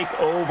to take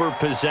over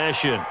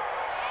possession.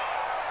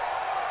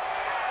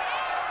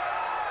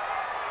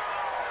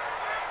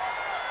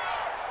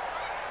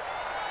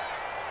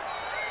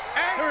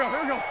 Here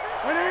we go.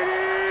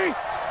 180.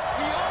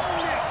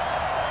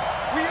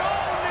 We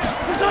own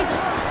it.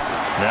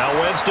 Now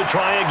Wentz to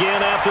try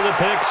again after the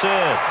pick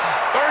six.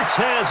 Ertz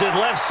has it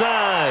left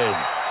side.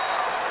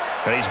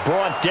 And he's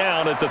brought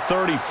down at the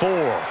 34.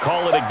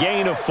 Call it a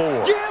gain of 4.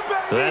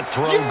 That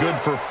throw good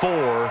for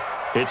 4.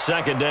 It's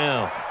 2nd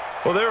down.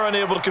 Well, they're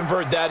unable to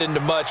convert that into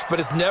much, but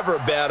it's never a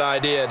bad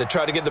idea to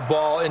try to get the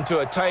ball into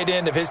a tight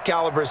end of his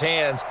caliber's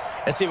hands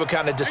and see what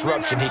kind of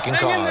disruption he can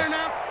cause.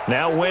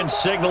 Now Wentz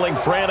signaling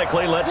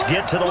frantically, let's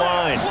get to the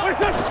line.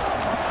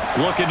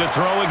 Looking to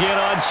throw again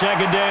on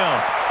 2nd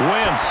down.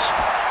 Wentz.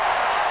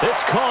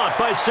 It's caught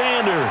by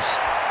Sanders.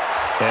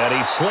 And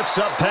he slips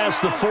up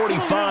past the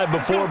 45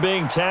 before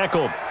being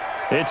tackled.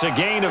 It's a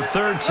gain of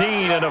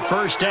 13 and a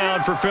 1st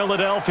down for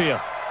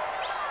Philadelphia.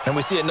 And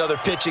we see another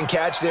pitch and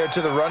catch there to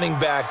the running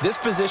back. This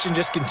position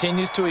just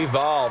continues to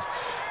evolve.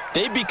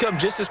 They become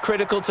just as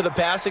critical to the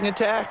passing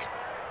attack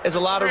as a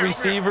lot of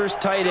receivers,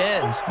 tight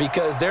ends,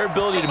 because their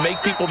ability to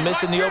make people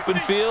miss in the open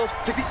field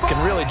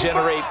can really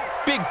generate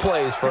big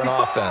plays for an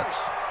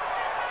offense.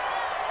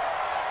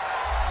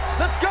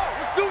 Let's go.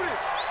 Let's do this.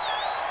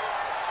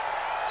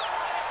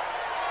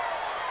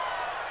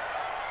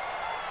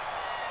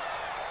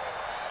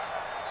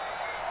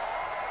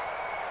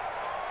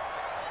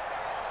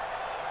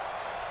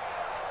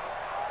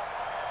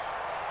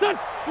 Done.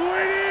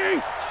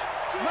 280.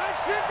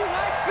 Max 50,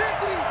 Max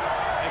 50.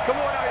 Hey, come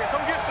on out here.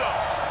 Come get some.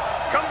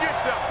 Come get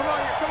some. Come on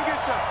here. Come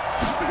get some.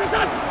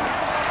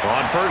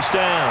 On 1st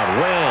down,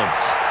 Wentz.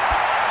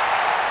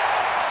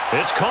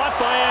 It's caught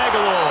by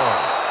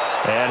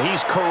Aguilar. And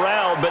he's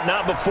corralled, but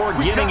not before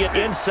getting it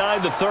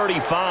inside the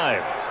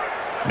 35.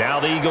 Now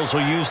the Eagles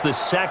will use the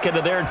 2nd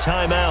of their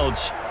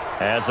timeouts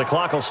as the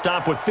clock will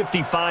stop with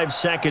 55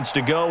 seconds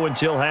to go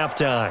until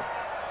halftime.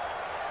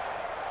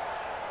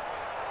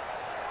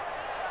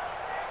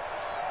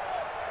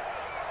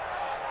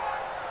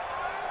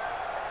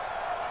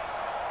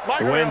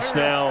 Wentz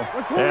now,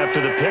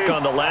 after the pick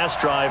on the last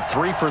drive,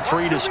 3 for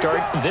 3 to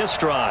start this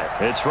drive.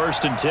 It's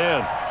 1st and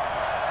 10.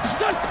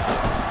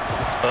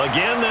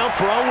 Again, they'll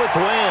throw with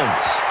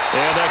Wentz.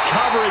 And the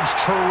coverage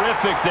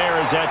terrific there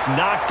as that's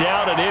knocked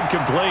out and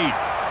incomplete.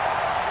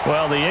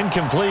 Well, the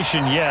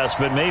incompletion, yes,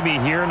 but maybe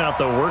here not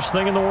the worst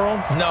thing in the world?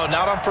 No,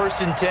 not on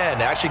 1st and 10.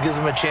 It actually gives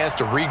them a chance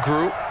to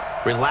regroup,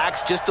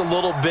 relax just a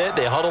little bit.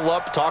 They huddle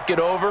up, talk it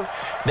over.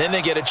 Then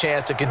they get a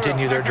chance to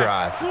continue their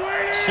drive.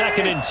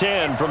 2nd and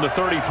 10 from the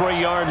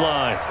 33-yard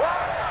line.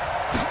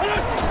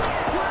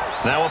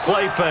 Now a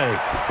play fake.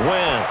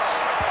 Wentz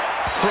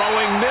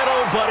throwing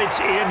middle, but it's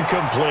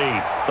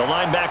incomplete. The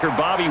linebacker,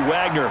 Bobby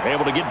Wagner,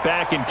 able to get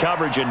back in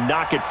coverage and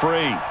knock it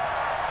free.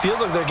 Feels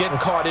like they're getting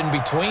caught in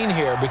between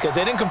here because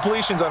they had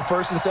incompletions on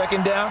 1st and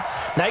 2nd down.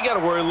 Now you got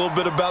to worry a little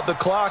bit about the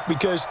clock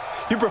because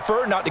you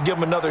prefer not to give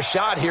them another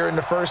shot here in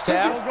the first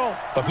half.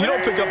 But if you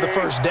don't pick up the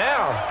first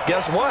down,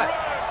 guess what?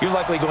 You're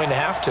likely going to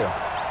have to.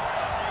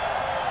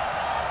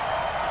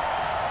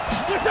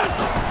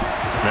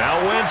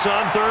 Now Wentz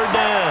on 3rd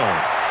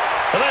down.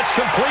 And that's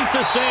complete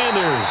to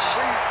Sanders.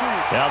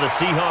 Now the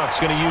Seahawks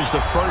going to use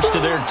the first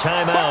of their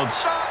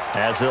timeouts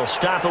as they'll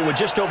stop it with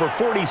just over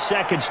 40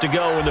 seconds to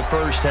go in the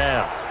first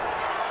half.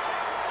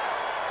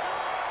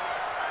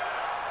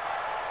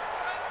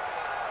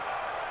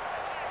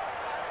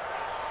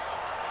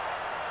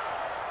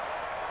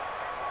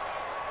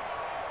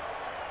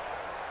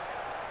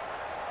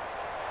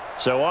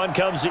 So on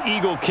comes the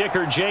Eagle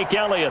kicker, Jake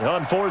Elliott,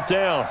 on 4th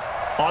down.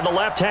 On the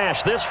left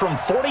hash, this from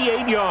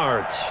 48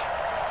 yards.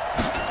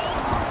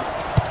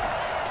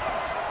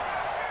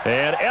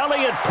 And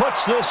Elliott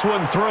puts this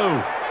one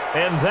through.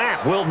 And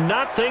that will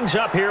knot things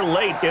up here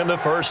late in the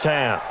first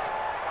half.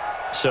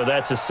 So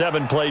that's a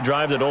 7-play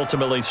drive that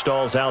ultimately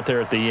stalls out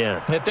there at the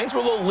end. Yeah, things were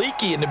a little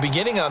leaky in the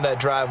beginning on that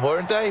drive,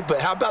 weren't they? But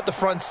how about the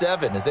front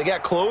 7? As they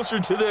got closer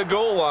to their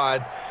goal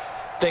line,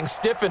 things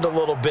stiffened a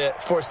little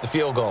bit, forced the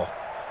field goal.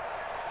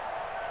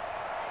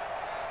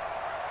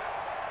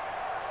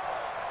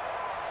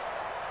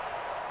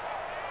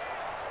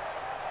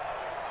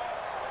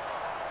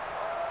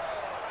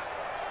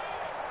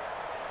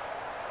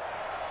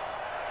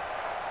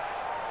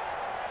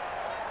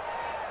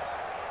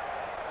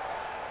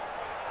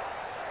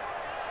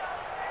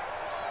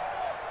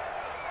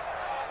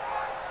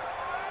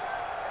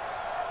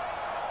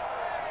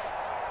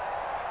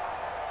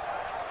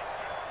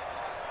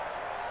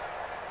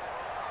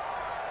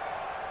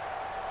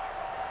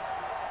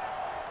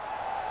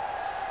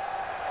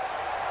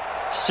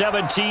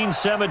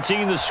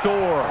 (17-17) the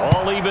score.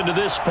 All even to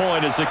this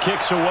point as the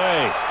kick's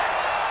away.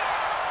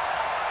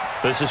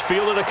 This is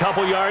fielded a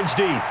couple yards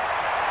deep. And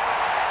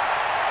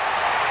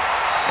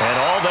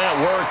all that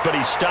work, but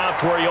he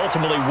stopped where he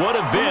ultimately would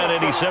have been,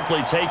 and he's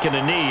simply taken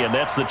a knee, and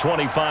that's the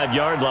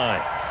 25-yard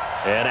line.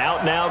 And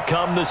out now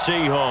come the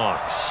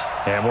Seahawks.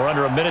 And we're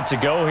under a minute to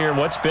go here in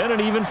what's been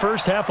an even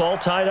first half, all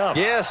tied up.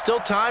 Yeah, still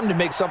time to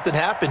make something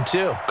happen,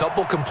 too.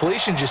 Couple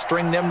completions, you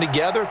string them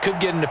together, could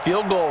get into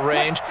field goal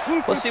range.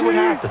 Let's see what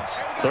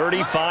happens.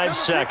 35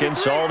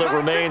 seconds, all that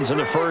remains in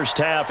the first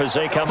half as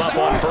they come up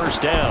on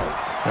 1st down.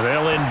 And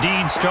they'll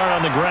indeed start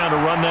on the ground to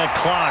run that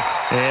clock.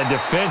 And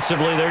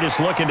defensively, they're just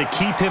looking to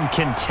keep him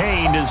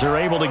contained as they're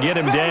able to get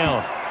him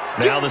down.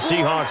 Now the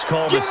Seahawks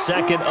call the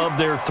second of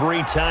their 3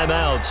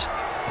 timeouts,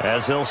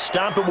 as they'll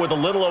stop it with a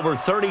little over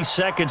 30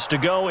 seconds to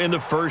go in the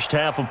first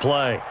half of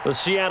play. The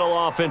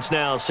Seattle offense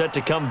now set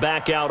to come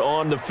back out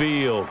on the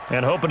field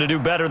and hoping to do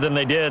better than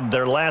they did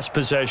their last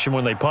possession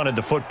when they punted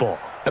the football.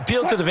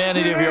 Appeal to the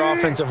vanity of your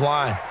offensive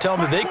line. Tell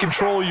them that they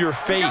control your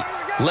fate.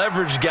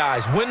 Leverage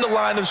guys. Win the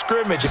line of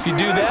scrimmage. If you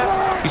do that,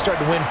 you start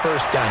to win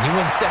 1st down. You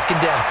win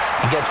 2nd down.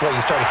 And guess what?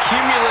 You start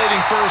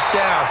accumulating 1st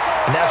downs.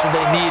 And that's what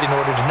they need in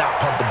order to not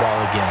punt the ball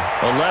again.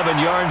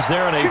 11 yards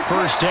there and a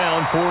 1st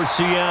down for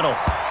Seattle.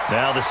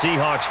 Now the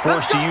Seahawks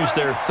forced to use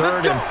their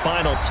 3rd and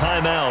final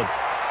timeout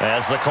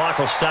as the clock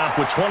will stop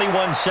with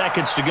 21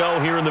 seconds to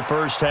go here in the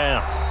first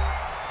half.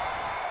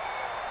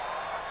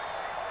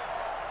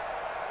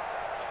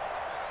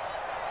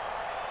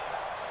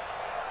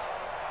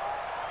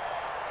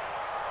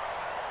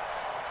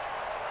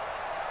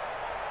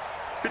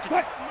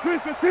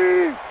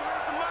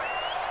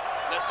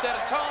 Let's set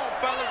a tone,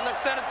 fellas. Let's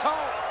set a tone.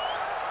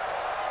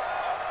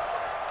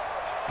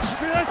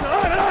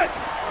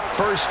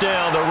 1st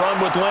down, the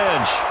run with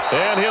Lynch.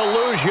 And he'll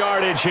lose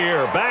yardage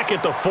here. Back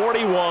at the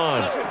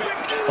 41.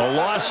 A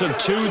loss of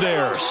 2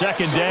 there.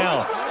 2nd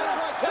down.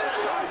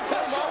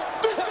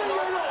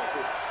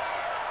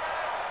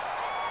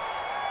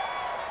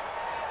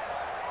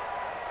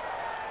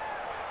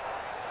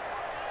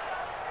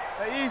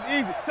 Hey,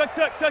 easy.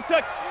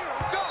 Tuck.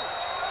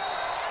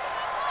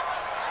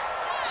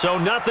 So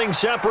nothing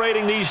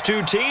separating these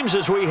two teams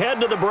as we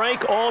head to the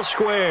break, all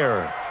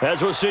square.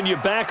 As we'll send you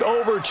back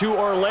over to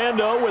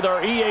Orlando with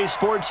our EA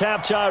Sports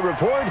Halftime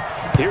Report,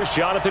 here's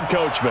Jonathan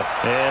Coachman.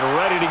 And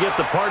ready to get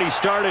the party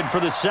started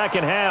for the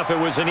second half. It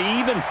was an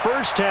even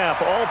first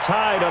half, all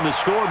tied on the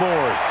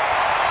scoreboard.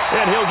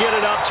 And he'll get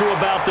it up to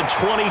about the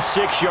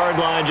 26-yard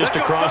line, just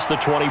across the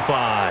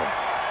 25.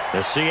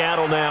 The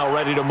Seattle now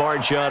ready to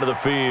march onto the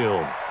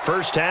field.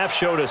 First half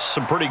showed us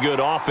some pretty good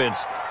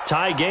offense.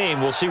 Tie game,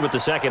 we'll see what the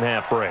second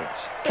half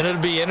brings. And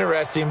it'll be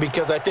interesting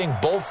because I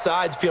think both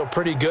sides feel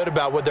pretty good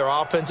about what their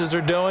offenses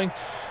are doing.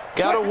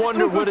 Got to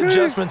wonder what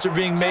adjustments are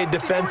being made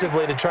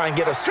defensively to try and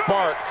get a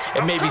spark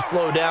and maybe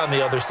slow down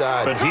the other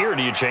side. But here,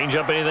 do you change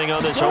up anything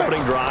on this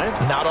opening drive?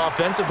 Not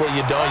offensively,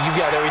 you don't. You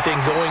got everything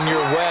going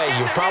your way.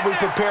 You're probably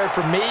prepared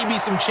for maybe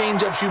some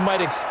change-ups you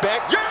might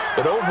expect,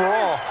 but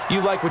overall,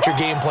 you like what your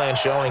game plan's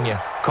showing you.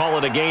 Call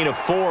it a gain of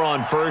 4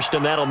 on first,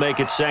 and that'll make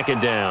it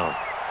second down.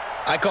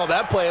 I call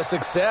that play a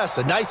success.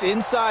 A nice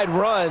inside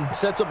run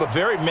sets up a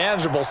very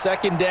manageable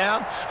second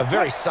down, a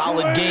very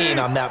solid gain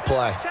on that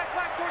play. Check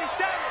back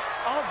 47.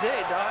 All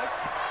day, dog.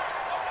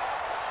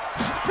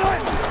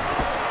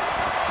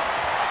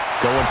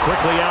 Going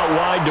quickly out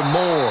wide to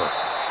Moore.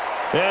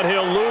 And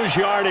he'll lose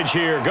yardage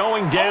here,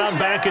 going down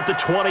back at the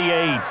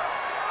 28.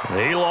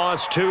 He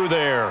lost 2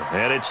 there,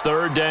 and it's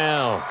third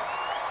down.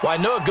 Well, I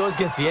know it goes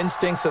against the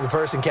instincts of the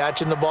person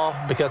catching the ball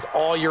because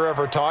all you're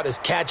ever taught is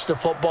catch the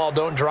football,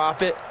 don't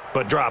drop it.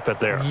 But drop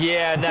it there.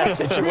 Yeah, in that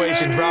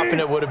situation, dropping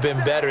it would have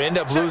been better. End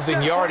up losing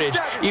yardage,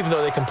 even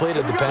though they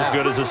completed the pass. As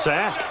good as a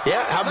sack.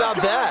 Yeah, how about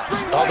that?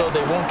 Although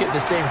they won't get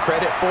the same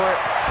credit for it,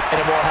 and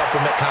it won't help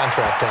them at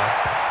contract time.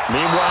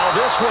 Meanwhile,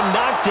 this one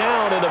knocked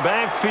down in the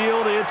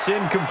backfield. It's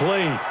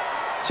incomplete.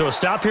 So a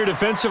stop here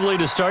defensively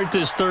to start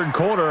this third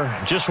quarter.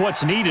 Just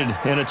what's needed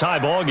in a tie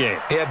ball game.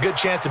 Yeah, good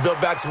chance to build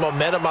back some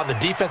momentum on the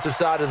defensive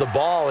side of the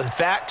ball. In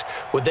fact,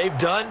 what they've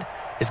done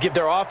is give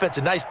their offense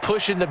a nice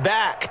push in the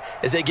back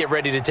as they get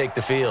ready to take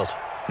the field.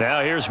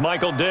 Now here's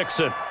Michael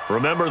Dixon.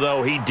 Remember,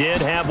 though, he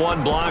did have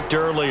one blocked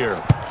earlier.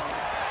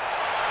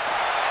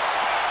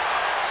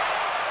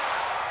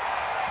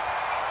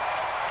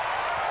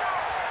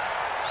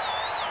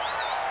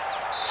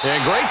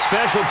 And great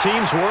special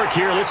teams work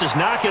here. This is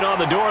knocking on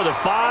the door of the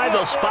 5.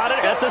 They'll spot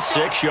it at the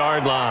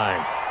 6-yard line.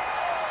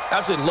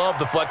 Absolutely love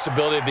the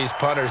flexibility of these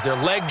punters. Their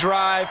leg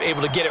drive,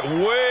 able to get it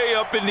way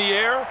up in the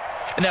air,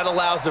 and that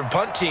allows their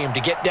punt team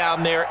to get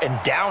down there and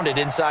down it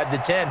inside the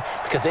 10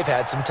 because they've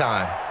had some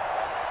time.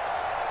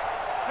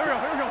 Here we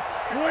go.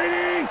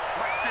 Waiting.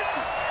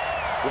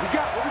 What we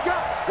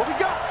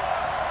got?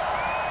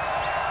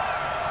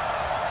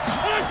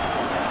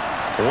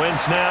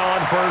 Wentz now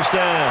on first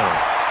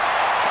down.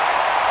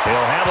 He'll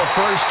have a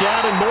first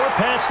down and more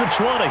past the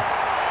 20.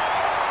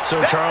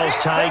 So, Charles,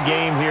 tie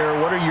game here.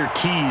 What are your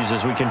keys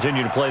as we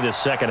continue to play this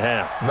second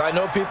half? I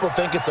know people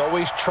think it's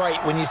always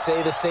trite when you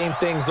say the same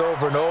things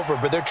over and over,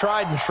 but they're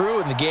tried and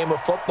true in the game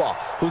of football.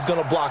 Who's going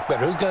to block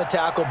better? Who's going to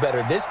tackle better?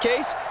 In this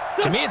case,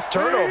 to me, it's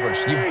turnovers.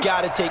 You've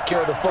got to take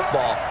care of the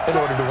football in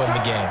order to win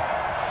the game.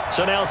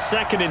 So now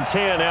 2nd and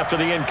 10 after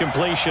the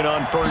incompletion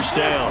on first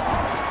down.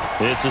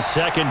 It's a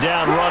second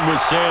down run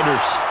with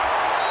Sanders.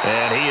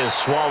 And he is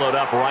swallowed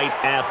up right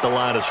at the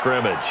line of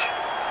scrimmage.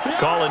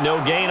 Call it no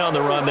gain on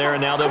the run there,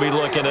 and now they'll be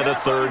looking at a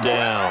third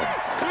down.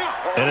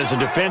 And as a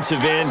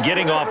defensive end,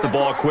 getting off the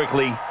ball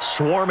quickly,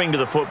 swarming to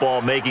the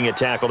football, making a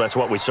tackle, that's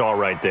what we saw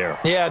right there.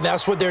 Yeah, and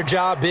that's what their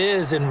job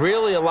is, and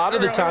really a lot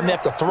of the time they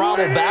have to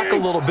throttle back a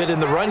little bit in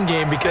the run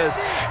game because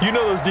you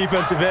know those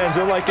defensive ends,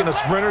 they're like in a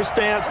sprinter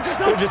stance.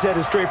 They're just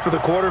headed straight for the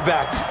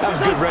quarterback. That was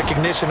good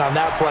recognition on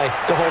that play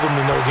to hold him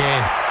to no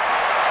gain.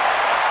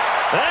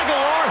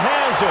 Aguilar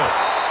has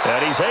it.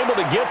 And he's able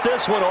to get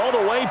this one all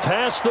the way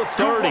past the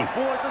 30.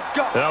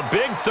 A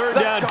big third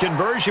down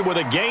conversion with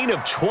a gain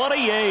of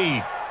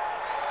 28.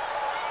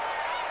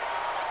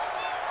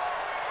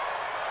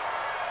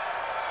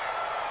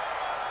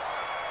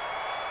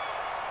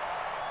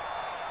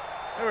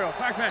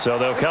 So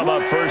they'll come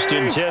up 1st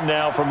and 10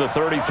 now from the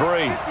 33.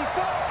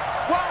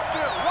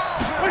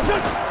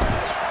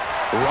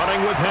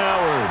 Running with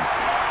Howard.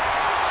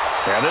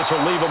 And this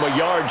will leave him a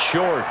yard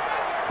short.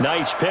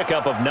 Nice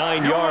pickup of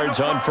 9 yards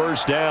on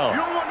first down.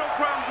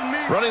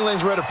 Running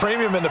lanes were at a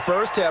premium in the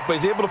first half, but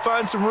he's able to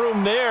find some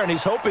room there, and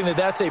he's hoping that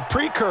that's a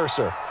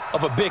precursor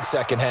of a big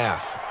second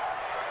half.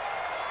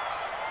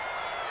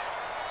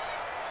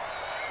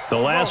 The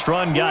last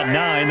run got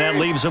 9. That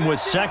leaves him with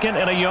 2nd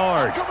and a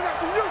yard.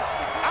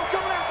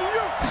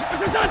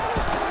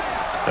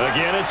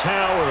 Again, it's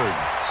Howard.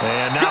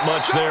 And not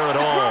much there at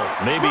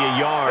all. Maybe a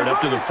yard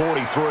up to the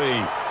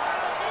 43.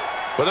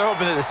 Well, they're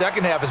hoping that the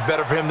second half is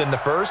better for him than the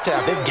first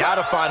half. They've got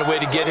to find a way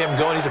to get him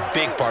going. He's a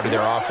big part of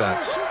their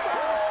offense.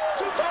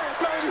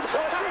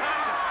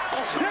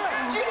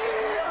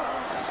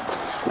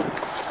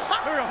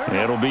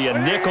 It'll be a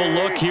nickel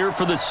look here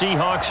for the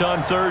Seahawks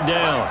on third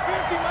down.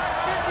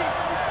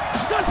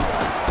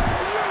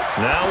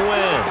 Now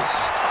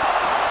Wentz.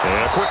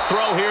 And a quick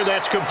throw here,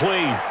 that's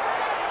complete.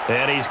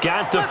 And he's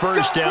got the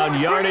first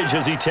down yardage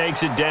as he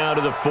takes it down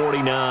to the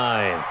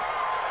 49.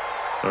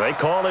 They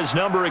call his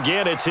number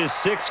again. It's his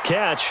 6th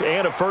catch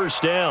and a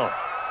first down.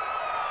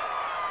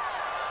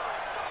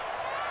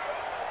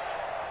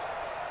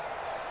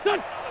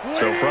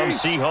 So from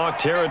Seahawk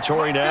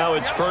territory now,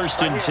 it's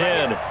 1st and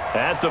 10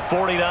 at the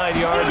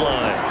 49-yard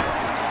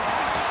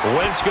line.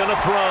 Wentz going to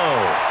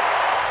throw.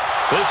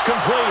 This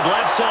complete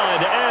left side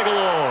to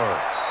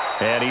Aguilar.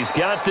 And he's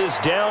got this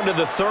down to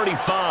the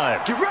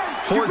 35.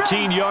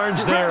 14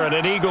 yards there and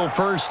an Eagle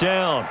first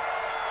down.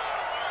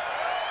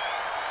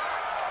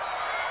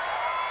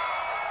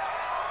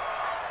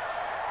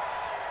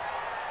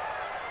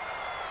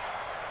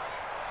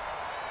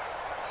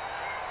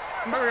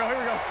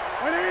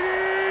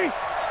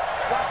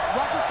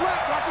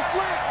 slant. Watch the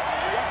slant.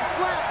 Watch the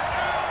slant.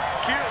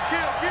 Kill,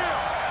 kill, kill.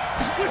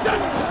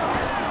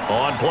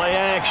 On play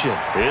action,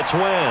 it's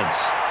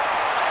Wentz.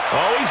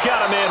 Oh, he's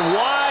got a man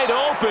wide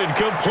open,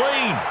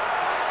 complete.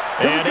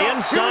 And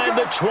inside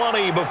the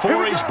 20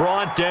 before he's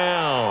brought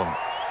down.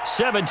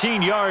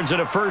 17 yards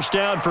and a first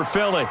down for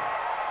Philly.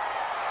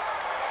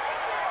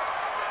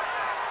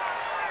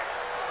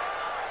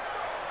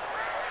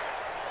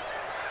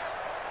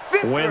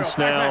 Wentz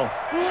now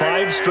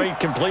 5 straight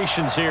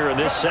completions here in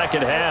this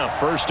second half.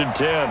 1st and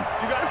 10.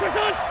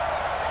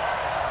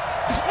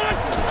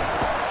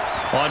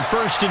 On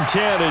 1st and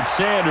 10, it's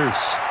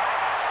Sanders.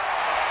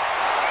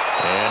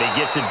 And he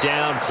gets it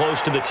down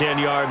close to the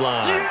 10-yard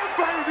line.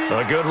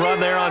 A good run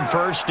there on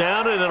 1st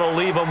down, and it'll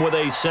leave him with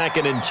a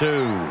 2nd and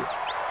 2.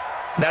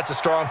 That's a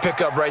strong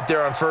pickup right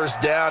there on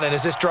 1st down. And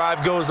as this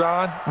drive goes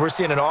on, we're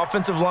seeing an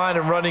offensive line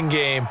and running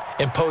game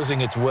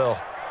imposing its will.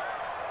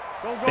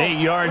 8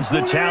 yards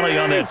the tally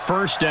on that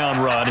 1st down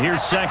run.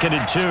 Here's 2nd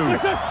and 2.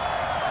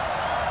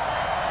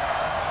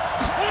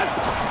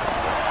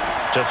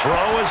 To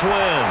throw is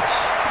Wentz.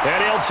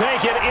 And he'll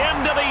take it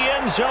into the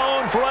end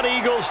zone for an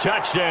Eagles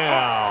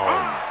touchdown.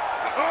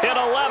 An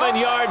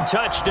 11-yard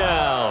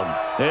touchdown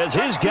as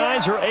his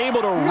guys are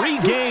able to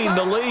regain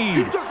the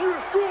lead.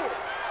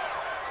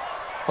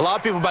 A lot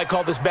of people might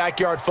call this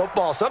backyard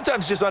football.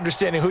 Sometimes just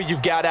understanding who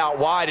you've got out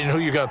wide and who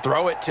you're going to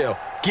throw it to.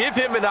 Give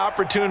him an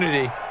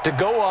opportunity to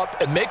go up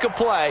and make a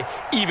play,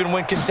 even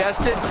when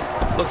contested.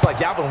 Looks like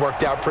that one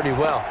worked out pretty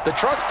well. The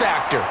trust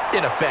factor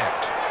in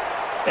effect.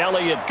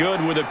 Elliott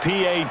good with a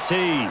PAT.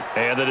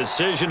 And the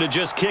decision to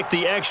just kick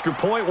the extra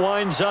point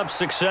winds up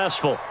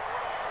successful.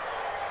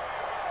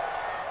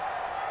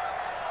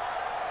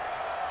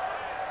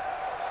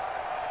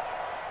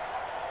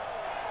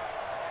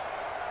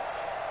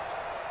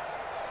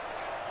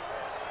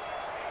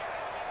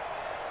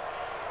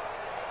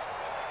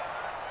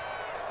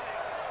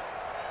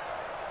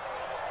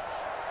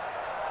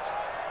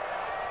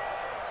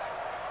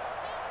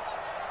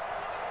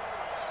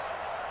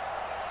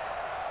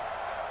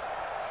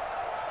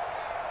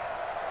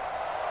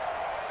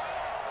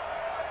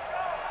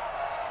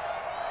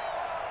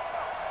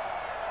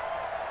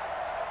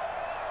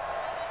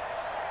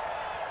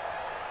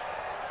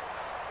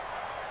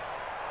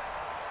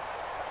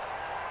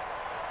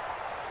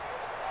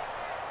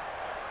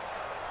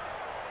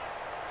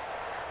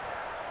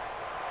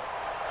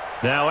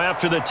 Now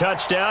after the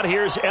touchdown,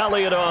 here's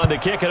Elliott on to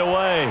kick it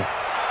away.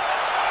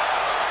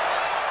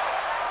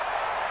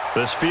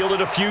 This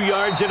fielded a few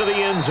yards into the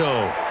end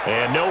zone.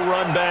 And no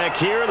run back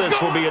here.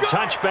 This will be a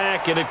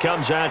touchback, and it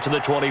comes out to the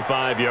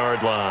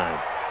 25-yard line.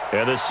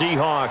 And the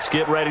Seahawks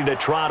get ready to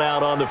trot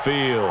out on the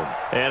field.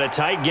 And a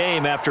tight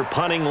game after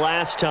punting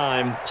last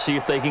time. See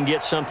if they can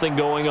get something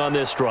going on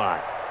this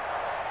drive.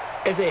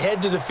 As they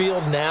head to the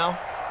field now,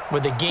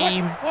 with the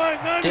game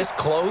this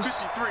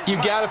close,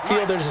 you've got to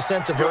feel there's a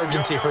sense of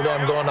urgency for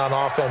them going on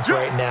offense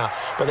right now.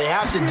 But they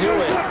have to do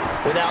it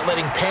without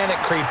letting panic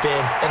creep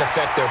in and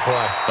affect their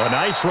play. A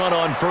nice run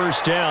on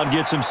 1st down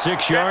gets him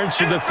 6 yards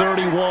to the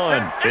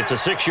 31. It's a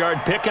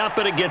 6-yard pickup,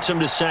 and it gets him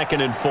to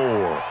 2nd and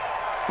 4.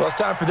 Well, it's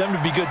time for them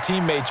to be good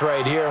teammates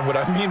right here. And what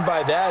I mean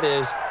by that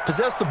is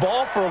possess the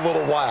ball for a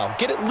little while.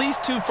 Get at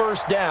least 2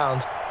 first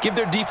downs. Give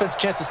their defense a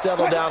chance to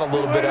settle down a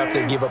little bit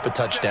after they give up a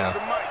touchdown.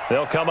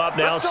 They'll come up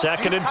now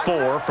 2nd and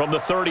 4 from the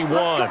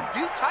 31.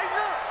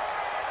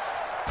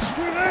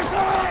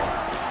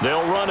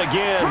 They'll run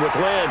again with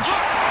Lynch.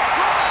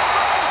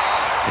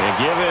 And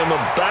give him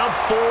about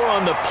 4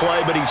 on the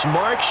play, but he's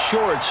marked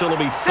short, so it'll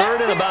be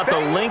 3rd and about the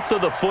length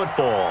of the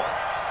football.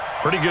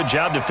 Pretty good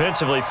job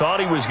defensively.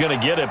 Thought he was going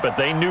to get it, but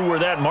they knew where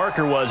that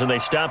marker was, and they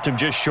stopped him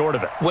just short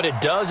of it. What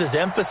it does is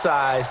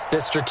emphasize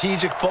that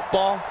strategic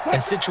football and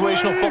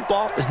situational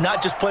football is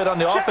not just played on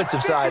the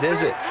offensive side,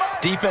 is it?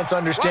 Defense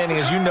understanding,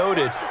 as you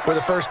noted, where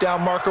the 1st down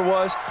marker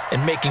was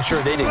and making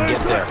sure they didn't get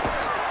there.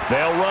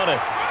 They'll run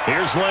it.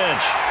 Here's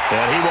Lynch,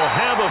 and he will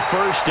have a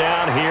 1st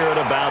down here at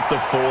about the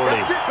 40.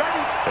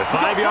 At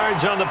 5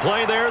 yards on the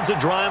play there, as the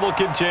drive will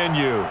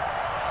continue.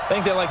 I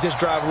think they like this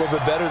drive a little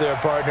bit better there,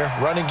 partner.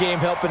 Running game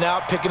helping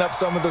out, picking up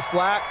some of the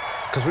slack.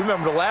 Because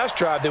remember the last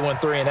drive, they went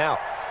 3 and out.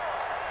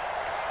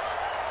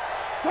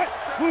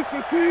 Guys,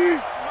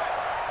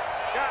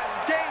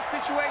 it's game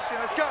situation.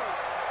 Let's go.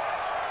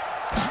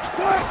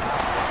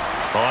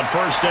 On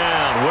 1st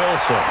down,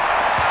 Wilson.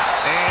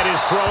 And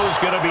his throw's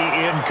going to be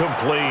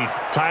incomplete.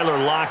 Tyler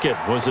Lockett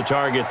was the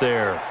target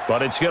there.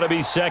 But it's going to be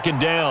 2nd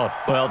down.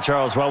 Well,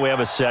 Charles, while we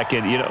have a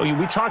second, you know,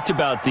 we talked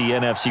about the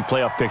NFC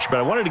playoff picture, but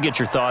I wanted to get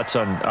your thoughts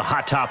on a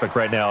hot topic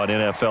right now in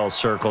NFL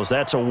circles.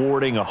 That's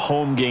awarding a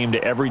home game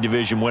to every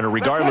division winner,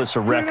 regardless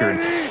of record.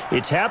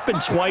 It's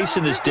happened twice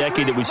in this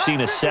decade that we've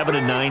seen a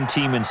 7-9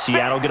 team in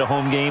Seattle get a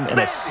home game and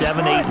a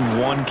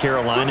 7-8-1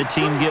 Carolina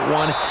team get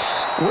one.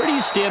 Where do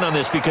you stand on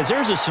this? Because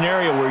there's a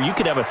scenario where you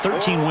could have a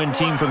 13-win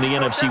team from the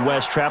NFC West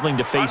West traveling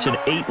to face an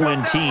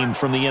 8-win team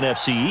from the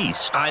NFC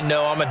East. I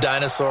know I'm a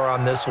dinosaur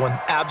on this one.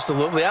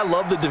 Absolutely. I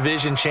love the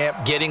division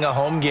champ getting a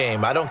home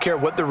game. I don't care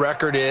what the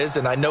record is,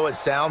 and I know it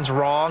sounds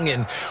wrong,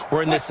 and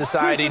we're in this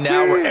society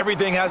now where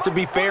everything has to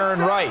be fair and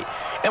right.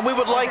 And we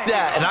would like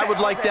that, and I would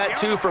like that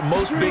too for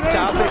most big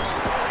topics.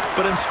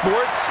 But in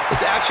sports,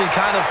 it's actually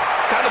kind of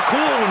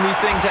cool when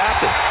these things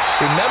happen.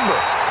 Remember,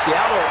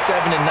 Seattle at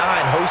 7-9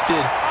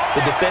 hosted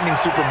the defending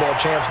Super Bowl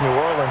champs New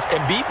Orleans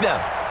and beat them.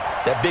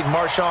 That big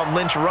Marshawn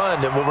Lynch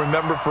run that we'll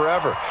remember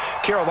forever.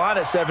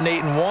 Carolina at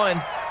 7-8-1,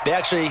 they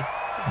actually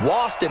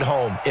lost at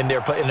home in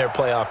their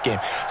playoff game.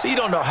 So you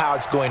don't know how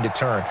it's going to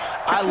turn.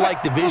 I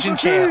like division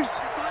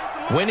champs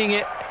winning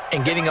it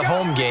and getting a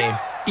home game,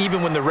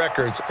 even when the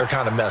records are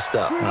kind of messed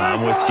up.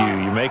 I'm with you.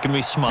 You're making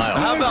me smile.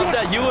 How about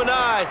that? You and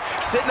I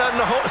sitting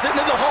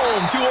in the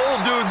home, two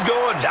old dudes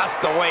going, that's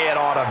the way it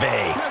ought to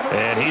be.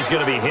 And he's going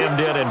to be hemmed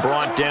in and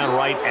brought down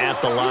right at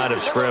the line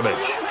of scrimmage.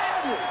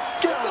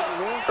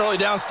 Early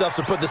down stuff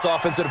to put this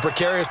offense in a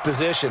precarious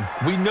position.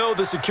 We know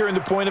that securing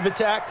the point of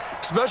attack,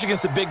 especially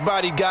against the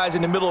big-bodied guys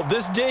in the middle of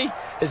this D,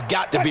 has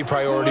got to be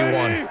priority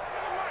one.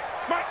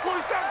 Mike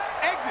 47,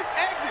 exit.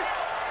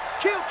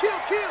 Kill.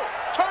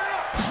 Turn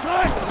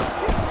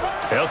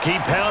up. He'll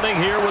keep pounding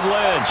here with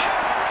Lynch.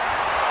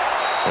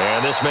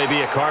 And this may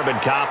be a carbon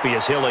copy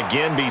as he'll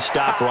again be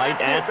stopped right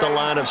at the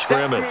line of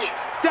scrimmage.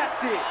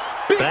 That's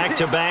it.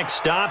 Back-to-back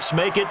stops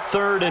make it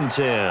 3rd and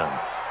 10.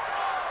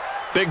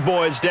 Big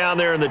boys down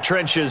there in the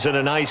trenches and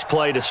a nice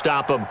play to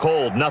stop them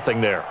cold.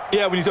 Nothing there.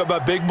 Yeah, when you talk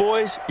about big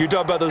boys, you're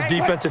talking about those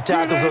defensive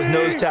tackles, those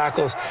nose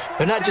tackles.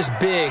 They're not just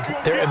big,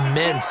 they're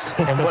immense.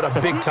 And what a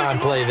big-time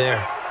play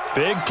there.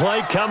 Big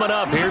play coming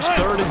up. Here's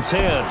 3rd and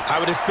 10. I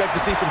would expect to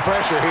see some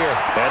pressure here.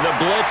 And the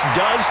blitz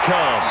does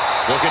come.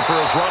 Looking for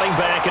his running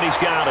back, and he's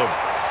got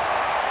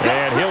him.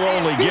 And he'll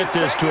only get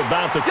this to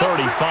about the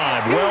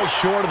 35. Well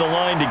short of the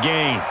line to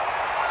gain.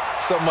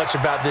 So much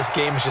about this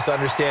game is just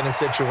understanding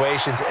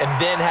situations and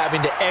then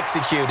having to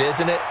execute,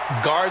 isn't it?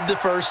 Guard the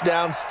first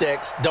down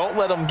sticks. Don't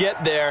let them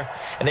get there.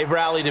 And they've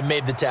rallied and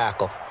made the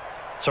tackle.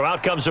 So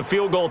out comes a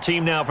field goal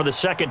team now for the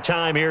 2nd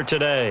time here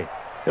today.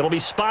 It'll be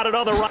spotted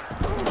on the right.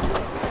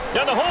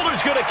 And the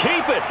holder's going to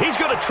keep it. He's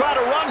going to try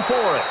to run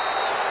for it.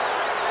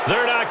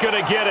 They're not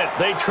going to get it.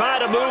 They try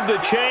to move the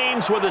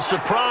chains with a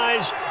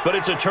surprise, but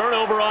it's a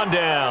turnover on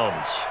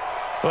downs.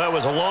 Well, that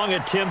was a long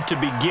attempt to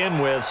begin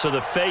with, so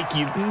the fake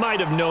you might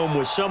have known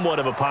was somewhat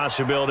of a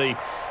possibility.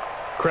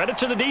 Credit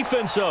to the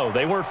defense, though.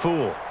 They weren't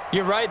fooled.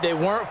 You're right. They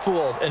weren't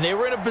fooled, and they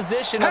were in a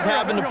position of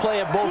having to play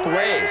it both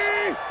ways.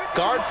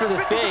 Guard for the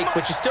fake,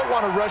 but you still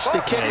want to rush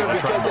the kicker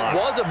because it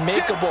was a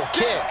makeable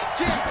kick.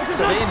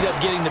 So they ended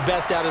up getting the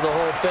best out of the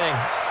whole thing.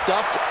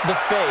 Stuffed the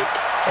fake,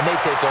 and they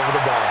take over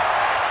the ball.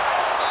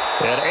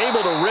 And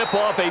able to rip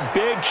off a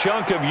big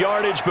chunk of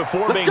yardage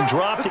before being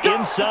dropped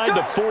inside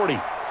the 40.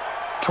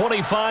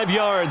 25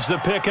 yards the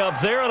pickup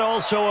there, and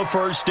also a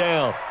 1st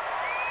down.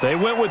 They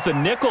went with the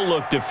nickel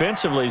look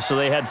defensively, so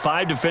they had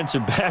 5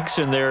 defensive backs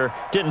in there.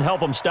 Didn't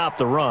help them stop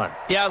the run.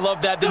 Yeah, I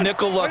love that. The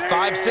nickel look,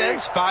 5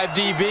 cents, 5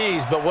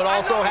 DBs. But what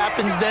also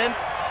happens then,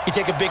 you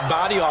take a big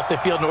body off the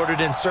field in order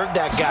to insert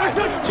that guy.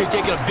 So you're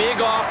taking a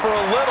big off for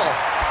a little,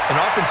 and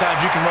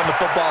oftentimes you can run the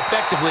football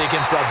effectively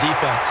against that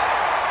defense.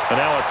 And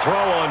now a throw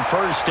on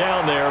 1st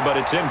down there, but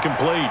it's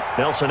incomplete.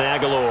 Nelson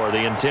Aguilar,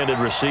 the intended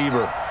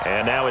receiver.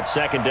 And now it's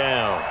 2nd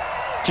down.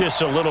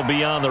 Just a little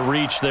beyond the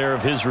reach there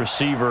of his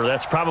receiver.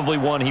 That's probably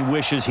one he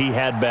wishes he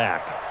had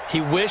back.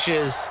 He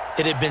wishes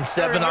it had been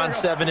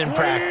 7-on-7 in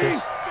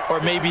practice, or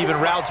maybe even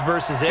routes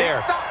versus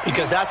air,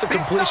 because that's a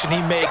completion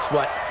he makes,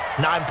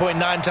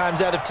 9.9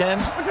 times out of 10?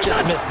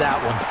 Just missed that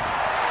one.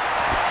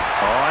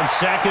 On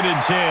 2nd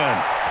and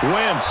 10,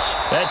 Wentz.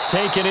 That's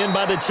taken in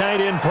by the tight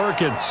end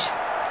Perkins.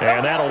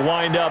 And that'll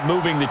wind up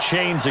moving the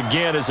chains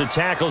again as the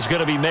tackle's going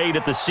to be made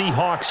at the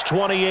Seahawks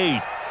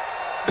 28.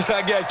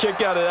 I got a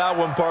kick out of that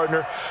one,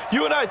 partner.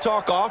 You and I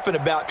talk often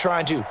about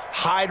trying to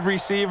hide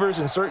receivers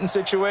in certain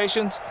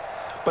situations,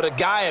 but a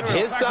guy of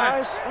his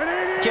size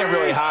can't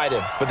really hide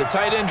him. But the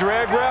tight end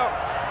drag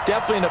route,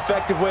 definitely an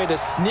effective way to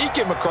sneak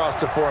him across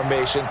the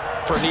formation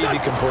for an easy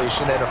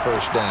completion and a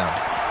 1st down.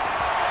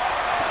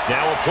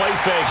 Now a play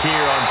fake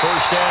here on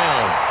 1st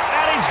down.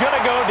 And he's going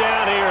to go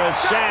down here, a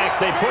sack.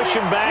 They push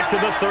him back to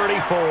the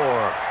 34.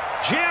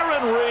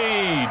 Jaron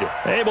Reed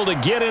able to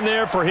get in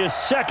there for his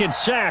 2nd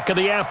sack of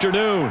the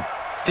afternoon.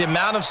 The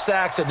amount of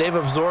sacks that they've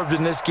absorbed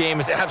in this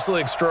game is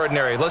absolutely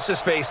extraordinary. Let's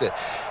just face it.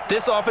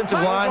 This offensive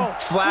line,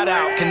 flat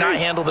out, cannot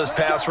handle this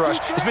pass rush.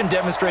 It's been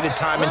demonstrated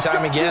time and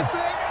time again.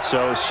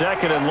 So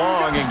 2nd and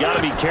long, and got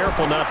to be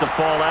careful not to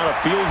fall out of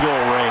field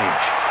goal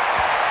range.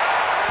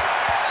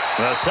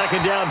 A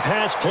 2nd down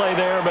pass play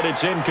there, but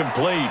it's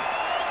incomplete.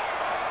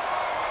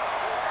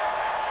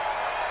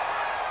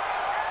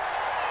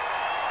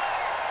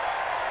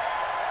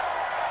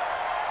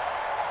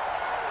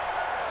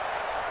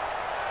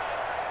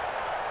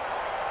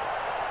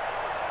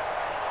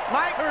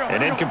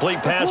 An incomplete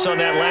pass on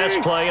that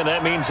last play, and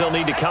that means they'll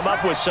need to come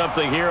up with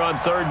something here on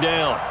 3rd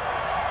down.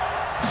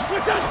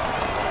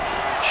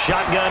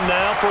 Shotgun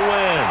now for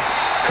Wentz.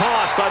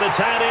 Caught by the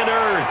tight end,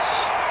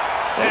 Ertz.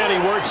 And he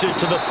works it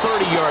to the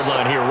 30-yard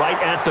line here, right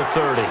at the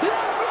 30.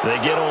 They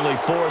get only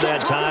 4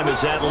 that time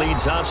as that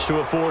leads us to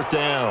a 4th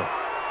down.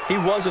 He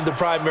wasn't the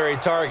primary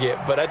target,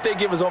 but I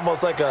think it was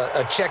almost like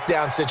a check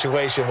down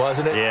situation,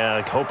 wasn't it?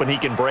 Yeah, hoping he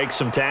can break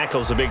some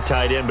tackles, a big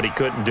tight end, but he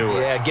couldn't do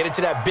it. Yeah, get it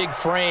to that big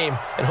frame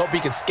and hope he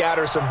can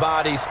scatter some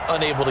bodies,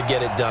 unable to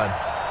get it done.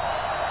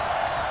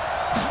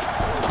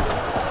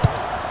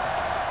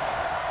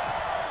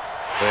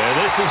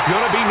 And this is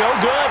going to be no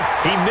good.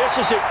 He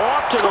misses it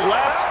off to the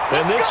left,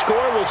 and this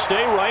score will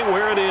stay right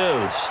where it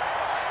is.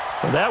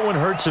 Well, that one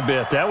hurts a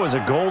bit. That was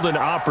a golden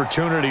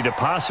opportunity to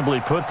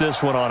possibly put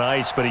this one on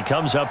ice, but he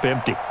comes up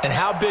empty. And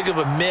how big of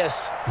a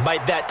miss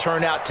might that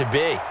turn out to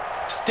be?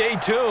 Stay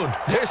tuned.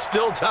 There's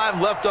still time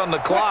left on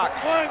the clock.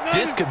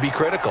 This could be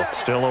critical.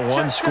 Still a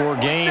 1-score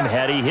game.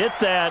 Had he hit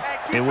that,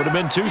 it would have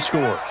been 2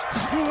 scores.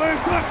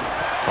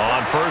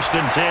 On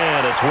 1st and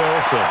 10, it's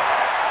Wilson.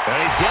 And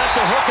he's got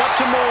the hook up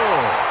to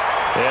Moore.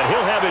 And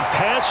he'll have it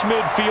past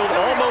midfield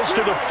almost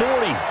to the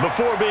 40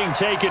 before being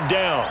taken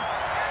down.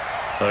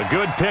 A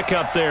good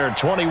pickup there,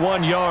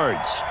 21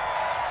 yards.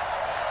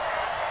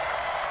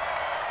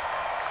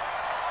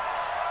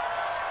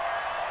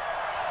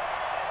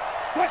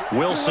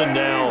 Wilson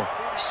now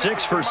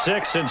 6 for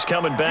 6 since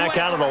coming back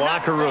out of the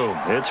locker room.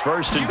 It's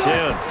 1st and 10.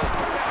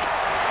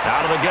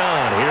 Out of the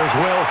gun, here's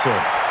Wilson.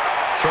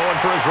 Throwing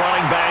for his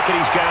running back, and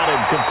he's got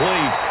him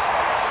complete.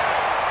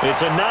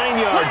 It's a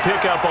 9-yard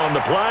pickup on the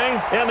play,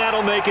 and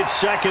that'll make it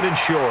 2nd and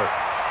short.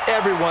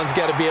 Everyone's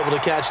got to be able to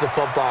catch the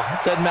football.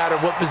 Doesn't matter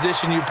what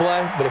position you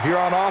play, but if you're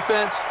on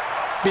offense,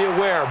 be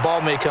aware a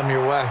ball may come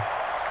your way.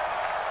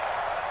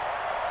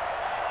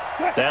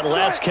 That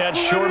last catch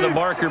short of the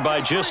marker by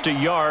just a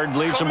yard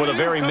leaves him with a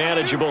very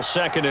manageable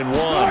 2nd and 1.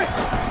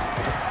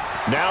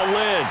 Now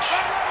Lynch.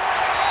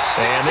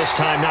 And this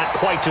time not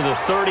quite to the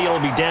 30. It'll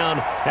be down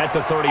at the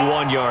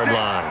 31-yard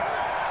line.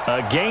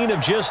 A gain of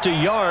just a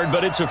yard,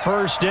 but it's a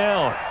 1st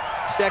down.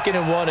 2nd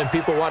and 1 and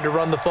people want to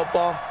run the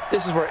football.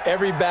 This is where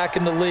every back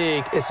in the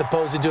league is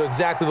supposed to do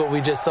exactly what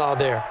we just saw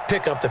there.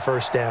 Pick up the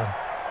 1st down.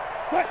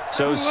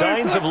 So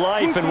signs of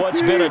life in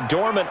what's been a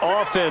dormant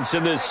offense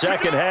in this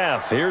 2nd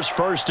half. Here's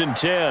 1st and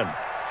 10.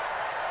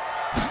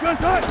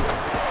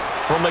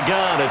 From the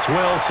gun, it's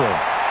Wilson.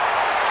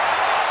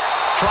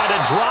 Try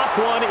to drop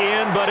one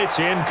in, but it's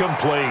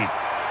incomplete.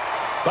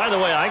 By the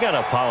way, I got to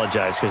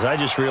apologize because I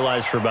just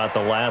realized for about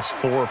the last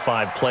 4 or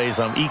 5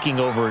 plays, I'm eking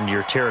over into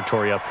your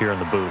territory up here in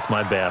the booth.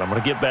 My bad. I'm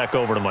going to get back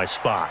over to my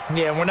spot.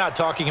 Yeah, and we're not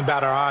talking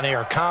about our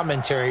on-air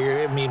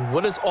commentary. I mean,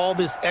 what is all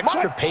this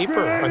extra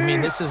paper? I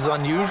mean, this is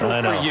unusual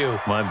for you.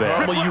 My bad.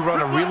 Normally, you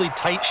run a really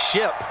tight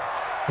ship.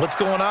 What's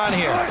going on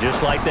here?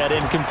 Just like that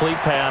incomplete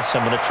pass,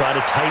 I'm going to try to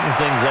tighten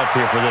things up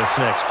here for this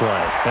next play.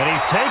 And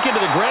he's taken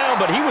to the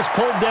ground, but he was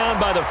pulled down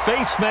by the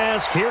face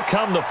mask. Here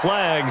come the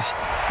flags.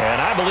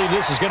 And I believe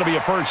this is going to be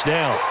a 1st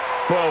down.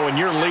 Well, when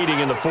you're leading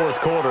in the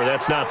 4th quarter,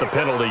 that's not the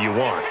penalty you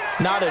want.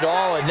 Not at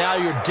all, and now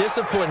your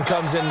discipline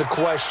comes into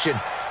question.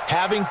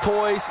 Having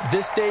poise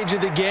this stage of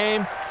the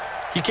game,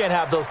 you can't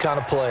have those kind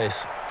of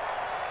plays.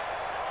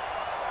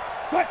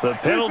 The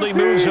penalty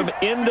moves him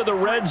into the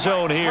red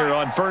zone here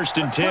on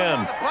 1st and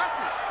 10.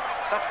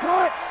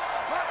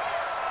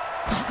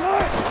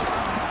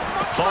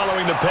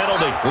 Following the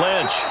penalty,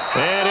 Lynch.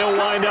 And he'll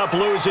wind up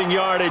losing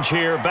yardage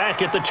here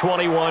back at the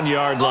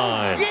 21-yard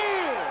line.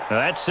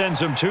 That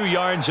sends him 2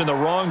 yards in the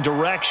wrong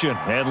direction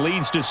and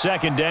leads to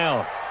 2nd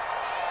down.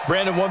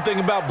 Brandon, one thing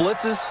about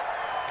blitzes,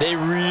 they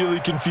really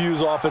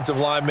confuse offensive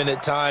linemen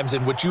at times,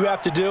 and what you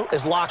have to do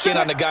is lock in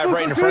on the guy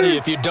right in front of you.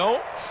 If you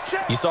don't,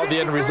 you saw the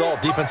end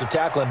result. Defensive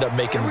tackle ended up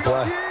making the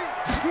play.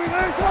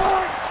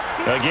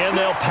 Again,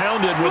 they'll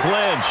pound it with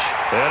Lynch.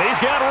 And he's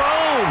got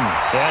room.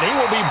 And he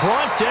will be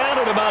brought down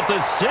at about the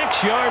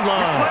 6-yard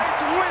line.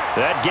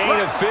 That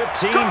gain of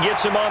 15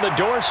 gets him on the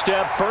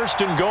doorstep,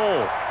 1st and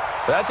goal.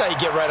 That's how you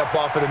get right up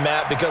off of the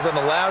mat, because on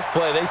the last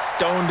play, they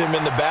stoned him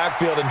in the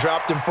backfield and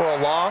dropped him for a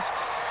loss.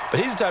 But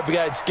he's the type of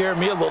guy that scared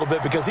me a little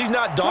bit because he's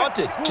not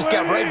daunted. Just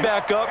got right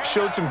back up,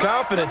 showed some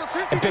confidence,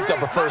 and picked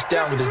up a 1st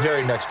down with his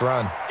very next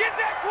run.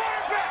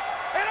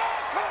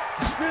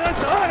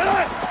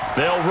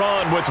 They'll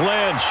run with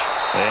Lynch.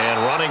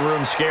 And running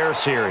room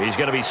scarce here. He's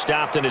going to be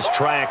stopped in his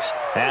tracks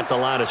at the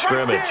line of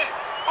scrimmage.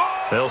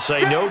 They'll say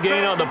no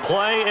gain on the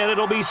play, and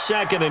it'll be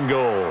 2nd and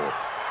goal.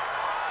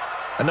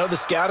 I know the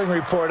scouting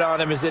report on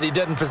him is that he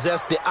doesn't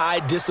possess the eye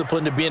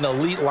discipline to be an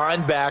elite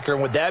linebacker,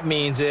 and what that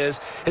means is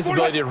his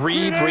ability to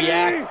read,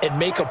 react, and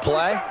make a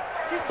play.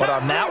 But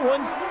on that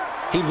one,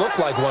 he looked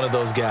like one of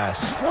those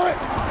guys.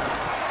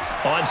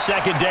 On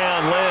 2nd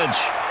down, Lynch.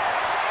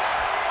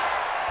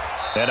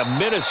 And a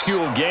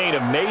minuscule gain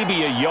of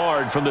maybe a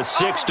yard from the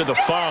 6 to the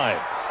 5.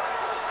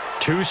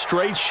 2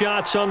 straight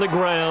shots on the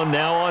ground.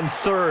 Now on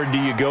 3rd, do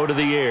you go to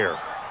the air?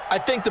 I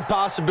think the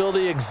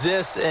possibility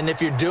exists, and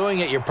if you're doing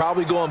it, you're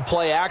probably going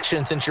play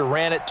action since you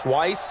ran it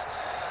twice.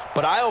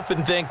 But I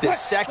often think that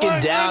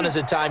 2nd down is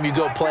the time you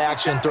go play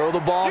action and throw the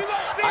ball.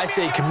 I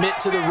say commit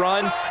to the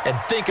run and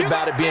think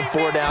about it being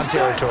 4 down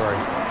territory.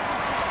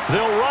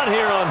 They'll run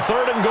here on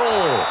 3rd and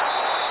goal.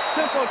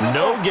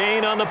 No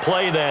gain on the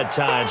play that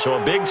time,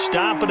 so a big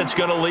stop, and it's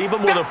going to leave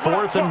them with a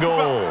 4th and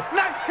goal.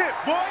 Nice hit,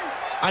 boy.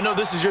 I know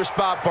this is your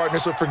spot, partner,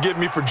 so forgive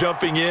me for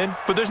jumping in,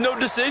 but there's no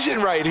decision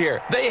right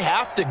here. They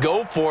have to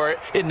go for it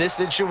in this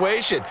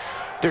situation.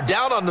 They're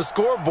down on the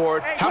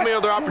scoreboard. How many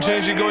other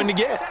opportunities are you going to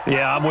get?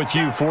 Yeah, I'm with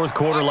you. 4th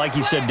quarter, like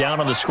you said, down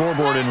on the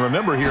scoreboard. And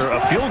remember here,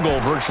 a field goal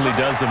virtually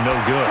does them no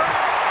good.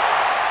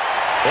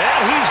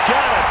 And he's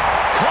got it.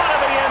 Caught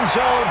in the end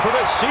zone for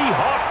the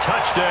Seahawks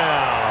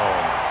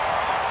touchdown.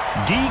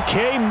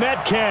 DK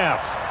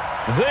Metcalf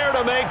there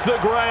to make the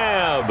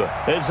grab,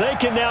 as they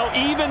can now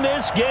even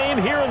this game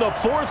here in the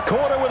 4th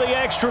quarter with the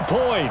extra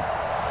point.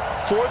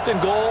 4th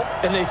and goal,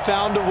 and they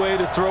found a way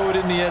to throw it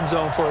in the end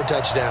zone for a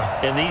touchdown.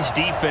 And these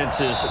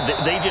defenses,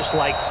 they just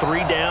like 3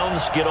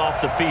 downs, get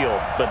off the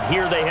field. But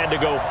here they had to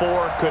go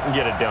 4, couldn't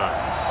get it done.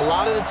 A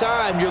lot of the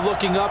time, you're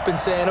looking up and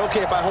saying,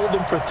 okay, if I hold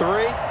them for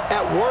 3,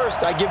 at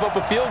worst, I give up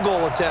a field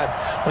goal attempt.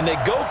 When they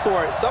go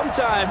for it,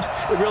 sometimes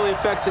it really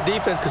affects the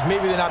defense because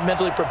maybe they're not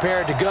mentally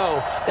prepared to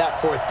go that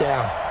 4th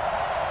down.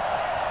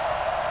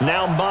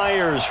 Now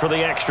Myers for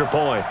the extra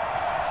point.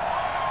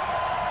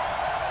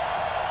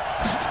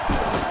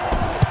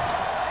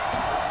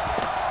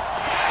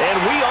 And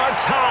we are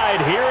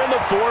tied here in the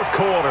 4th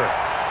quarter.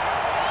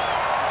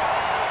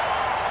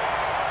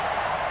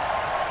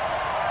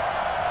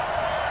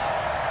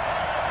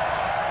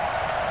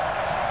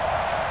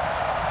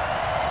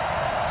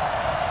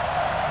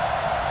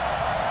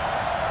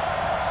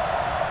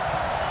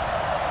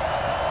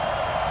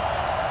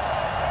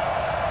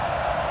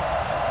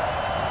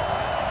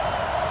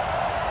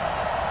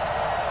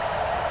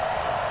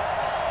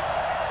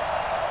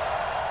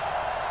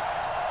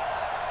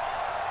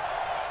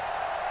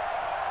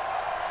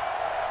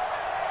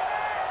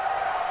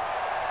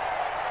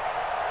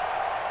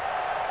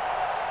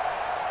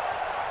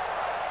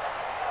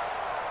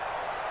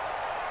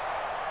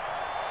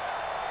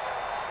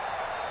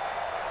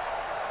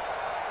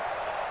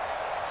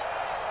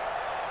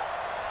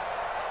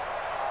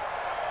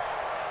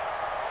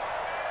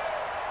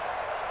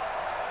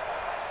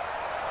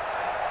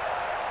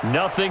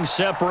 Nothing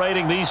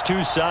separating these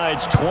two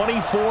sides.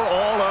 24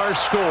 all our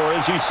score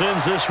as he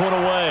sends this one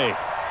away.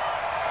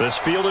 This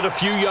fielded a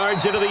few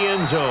yards into the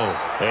end zone.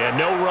 And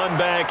no run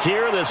back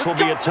here. This will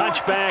be a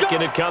touchback,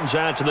 and it comes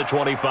out to the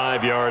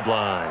 25-yard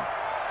line.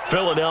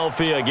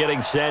 Philadelphia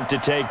getting set to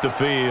take the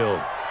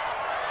field.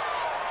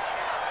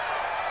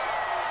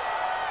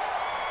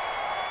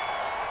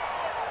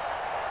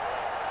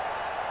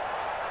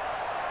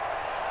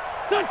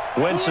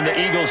 Wentz and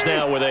the Eagles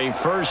now with a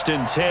 1st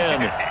and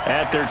 10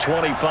 at their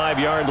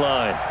 25-yard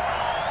line.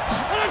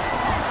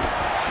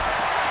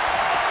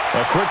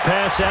 A quick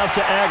pass out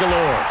to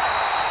Aguilar.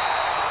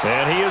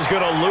 And he is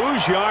going to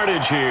lose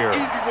yardage here.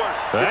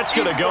 That's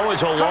going to go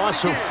as a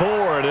loss of 4,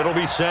 and it'll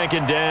be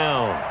 2nd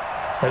down.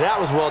 Now that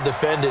was well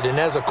defended, and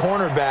as a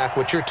cornerback,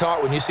 what you're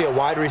taught when you see a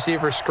wide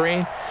receiver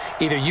screen,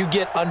 either you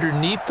get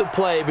underneath the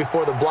play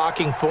before the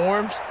blocking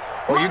forms,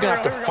 or you're going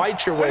to have to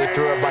fight your way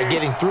through it by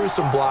getting through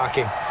some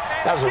blocking.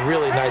 That was a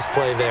really nice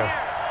play there.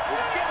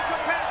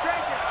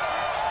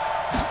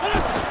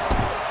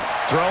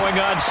 Throwing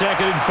on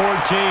 2nd and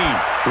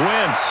 14.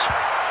 Wentz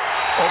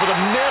over the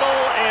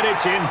middle, and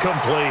it's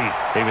incomplete.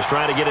 He was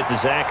trying to get it to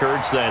Zach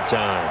Ertz that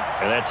time.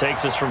 And that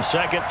takes us from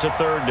 2nd to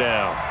 3rd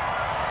down.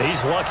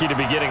 He's lucky to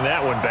be getting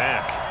that one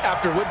back.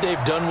 After what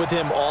they've done with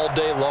him all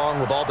day long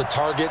with all the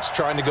targets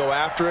trying to go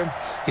after him,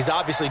 he's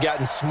obviously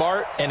gotten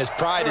smart, and his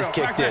pride has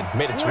kicked in.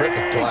 Made a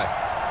terrific play.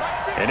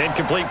 An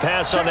incomplete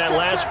pass on that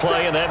last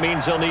play, and that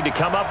means they'll need to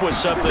come up with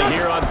something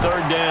here on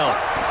 3rd down.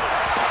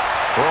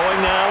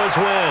 Throwing now is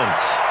Wentz.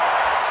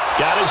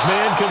 Got his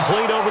man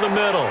complete over the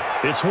middle.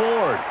 It's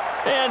Ward.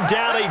 And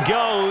down he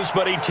goes,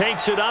 but he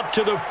takes it up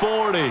to the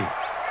 40.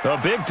 A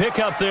big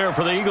pickup there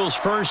for the Eagles'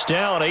 1st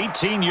down,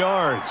 18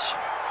 yards.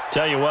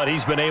 Tell you what,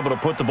 he's been able to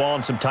put the ball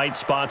in some tight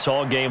spots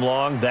all game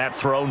long. That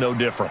throw, no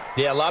different.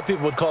 Yeah, a lot of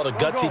people would call it a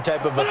gutsy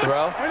type of a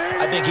throw.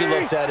 I think he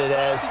looks at it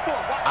as,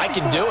 I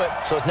can do it,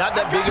 so it's not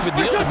that big of a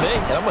deal to me,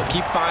 and I'm going to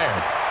keep firing.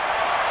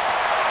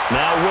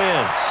 Now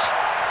Wentz.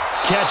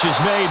 Catch is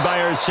made by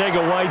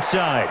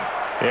Arcega-Whiteside.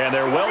 And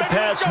they're well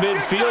past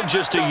midfield,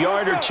 just a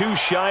yard or 2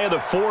 shy of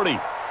the 40.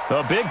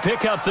 A big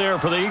pickup there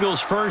for the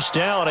Eagles' 1st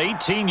down,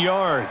 18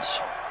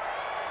 yards.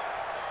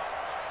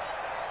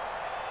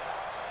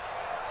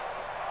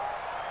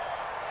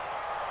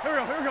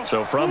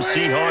 So from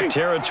Seahawk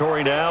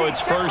territory now,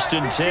 it's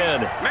 1st and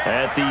 10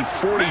 at the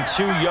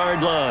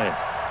 42-yard line.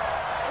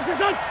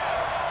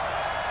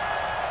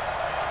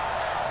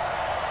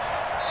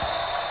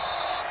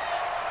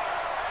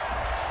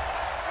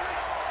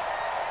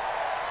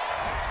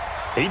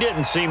 He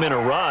didn't seem in a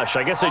rush.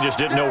 I guess they just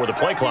didn't know where the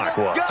play clock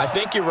was. I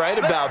think you're right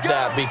about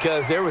that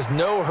because there was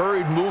no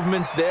hurried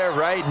movements there,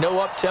 right? No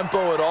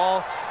up-tempo at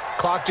all.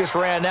 Clock just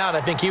ran out.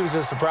 I think he was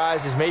as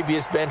surprised as maybe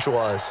his bench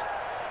was.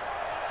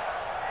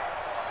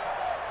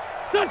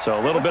 So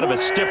a little bit of a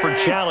stiffer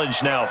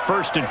challenge now.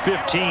 1st and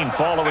 15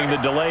 following the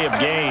delay of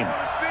game.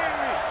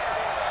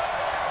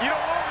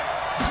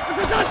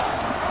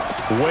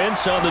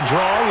 Wentz on the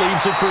draw,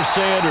 leaves it for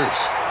Sanders.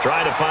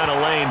 Trying to find a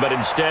lane, but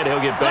instead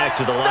he'll get back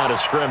to the line of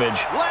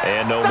scrimmage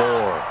and no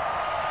more.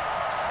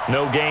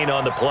 No gain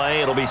on the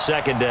play. It'll be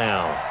second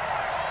down.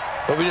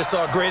 But we just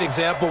saw a great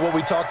example of what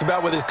we talked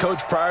about with his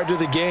coach prior to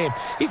the game.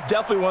 He's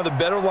definitely one of the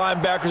better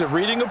linebackers at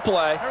reading a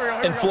play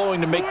and flowing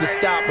to make the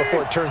stop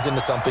before it turns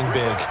into something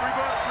big.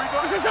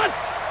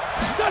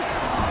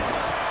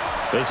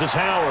 This is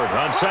Howard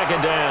on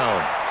second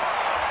down.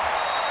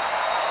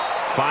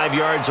 5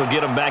 yards will get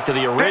them back to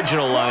the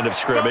original line of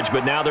scrimmage,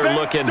 but now they're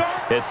looking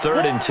at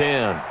 3rd and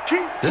 10.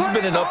 This has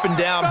been an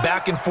up-and-down,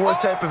 back-and-forth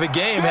type of a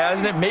game,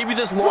 hasn't it? Maybe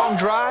this long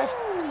drive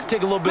could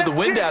take a little bit of the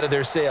wind out of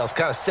their sails,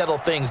 kind of settle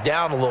things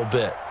down a little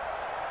bit.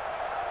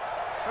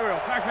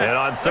 And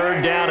on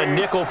 3rd down, a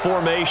nickel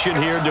formation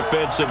here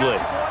defensively.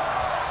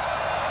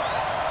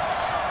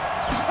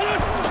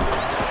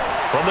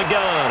 From the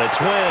gun,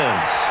 it's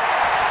Wentz.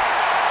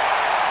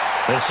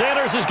 And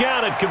Sanders has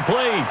got it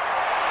complete.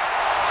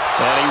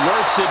 And he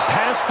works it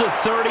past the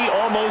 30,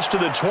 almost to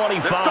the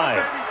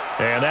 25.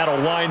 And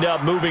that'll wind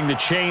up moving the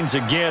chains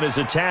again as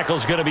the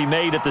tackle's going to be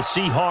made at the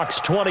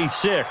Seahawks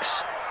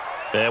 26.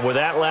 And with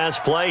that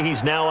last play,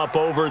 he's now up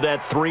over that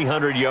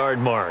 300-yard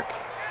mark.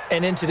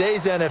 And in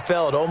today's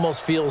NFL, it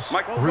almost feels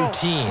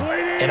routine.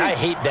 And I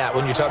hate that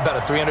when you talk about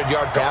a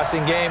 300-yard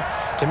passing game.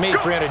 To me,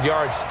 300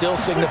 yards still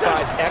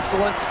signifies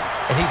excellence,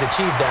 and he's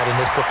achieved that in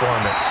this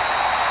performance.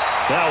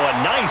 Now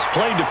a nice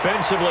play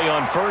defensively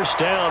on 1st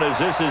down as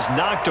this is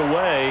knocked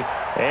away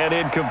and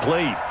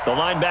incomplete. The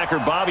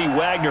linebacker Bobby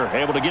Wagner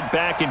able to get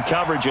back in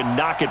coverage and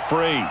knock it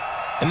free.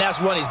 And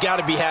that's one he's got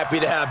to be happy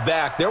to have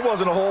back. There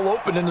wasn't a hole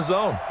open in the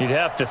zone. You'd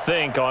have to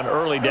think on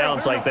early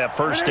downs like that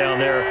 1st down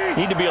there,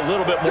 need to be a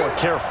little bit more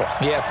careful.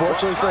 Yeah,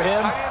 fortunately for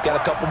him, got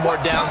a couple more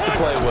downs to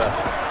play with.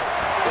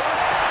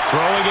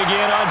 Throwing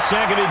again on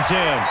 2nd and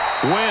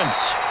 10.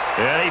 Wentz.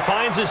 And he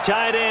finds his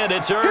tight end.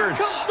 It's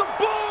Ertz.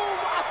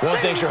 One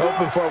thing you're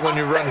hoping for when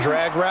you run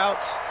drag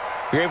routes,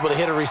 you're able to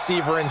hit a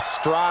receiver in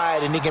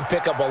stride, and he can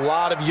pick up a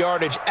lot of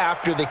yardage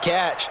after the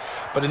catch.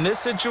 But in this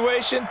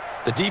situation,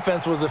 the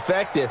defense was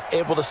effective,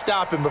 able to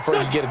stop him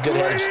before you get a good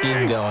head of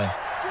steam going.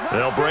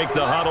 They'll break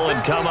the huddle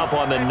and come up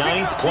on the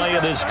 9th play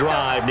of this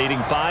drive,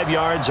 needing 5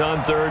 yards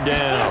on 3rd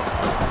down.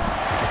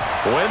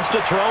 Wentz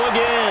to throw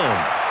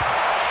again.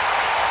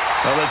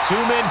 Well, the two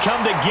men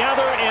come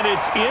together, and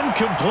it's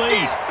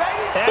incomplete.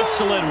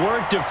 Excellent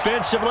work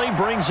defensively,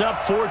 brings up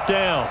 4th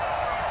down.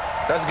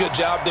 That's a good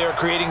job there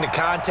creating the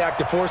contact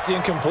to force the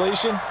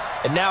incompletion.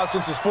 And now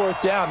since it's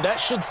 4th down, that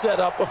should set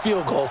up a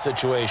field goal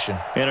situation.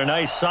 And a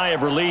nice sigh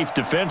of relief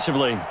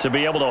defensively to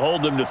be able to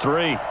hold them to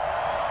 3.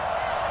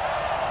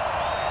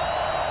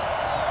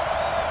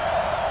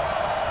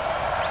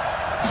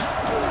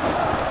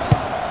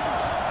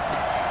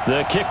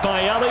 The kick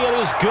by Elliott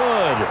is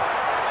good.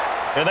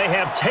 And they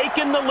have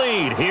taken the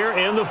lead here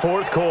in the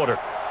 4th quarter.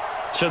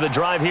 So the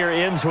drive here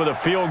ends with a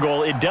field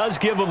goal. It does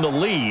give them the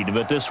lead,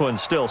 but this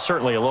one's still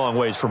certainly a long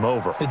ways from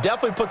over. It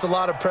definitely puts a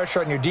lot of pressure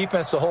on your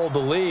defense to hold the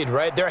lead,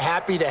 right? They're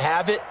happy to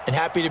have it and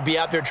happy to be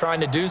out there trying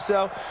to do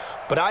so.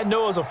 But I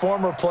know as a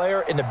former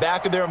player, in the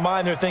back of their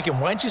mind, they're thinking,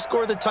 why don't you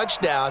score the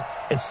touchdown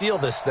and seal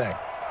this thing?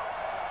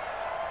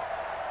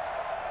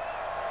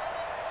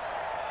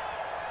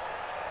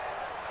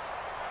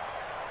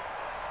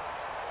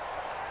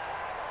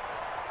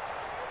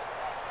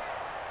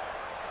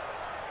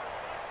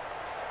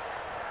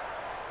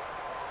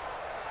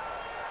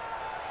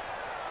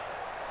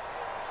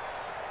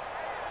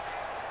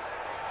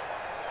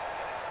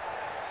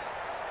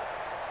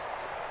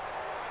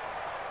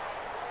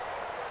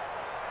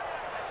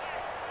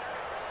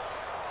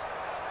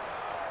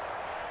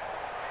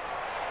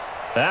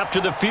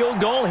 After the field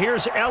goal,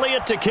 here's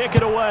Elliott to kick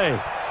it away.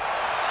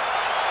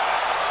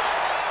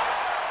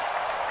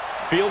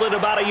 Fielded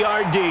about a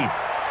yard deep.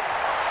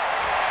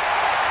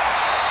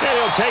 And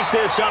he'll take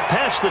this up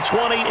past the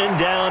 20 and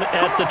down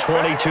at the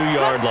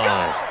 22-yard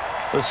line.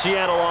 The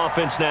Seattle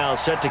offense now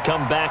set to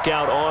come back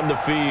out on the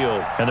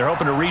field. And they're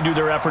hoping to redo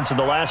their efforts in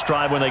the last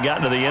drive when they got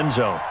into the end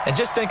zone. And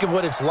just think of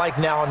what it's like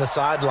now on the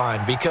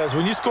sideline, because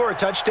when you score a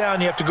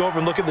touchdown, you have to go over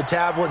and look at the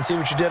tablet and see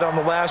what you did on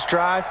the last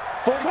drive.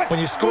 When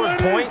you scored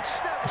points,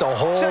 it's a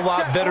whole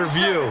lot better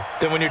view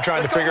than when you're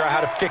trying to figure out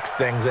how to fix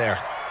things there.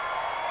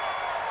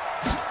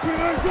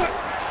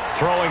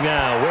 Throwing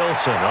now,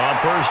 Wilson on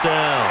 1st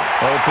down.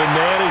 Open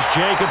man is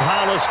Jacob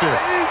Hollister.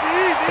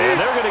 And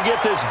they're going to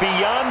get this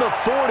beyond the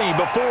 40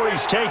 before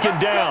he's taken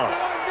down.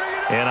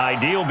 An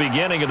ideal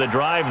beginning of the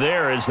drive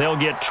there as they'll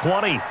get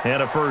 20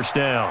 and a 1st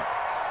down.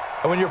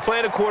 And when you're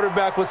playing a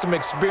quarterback with some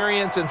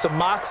experience and some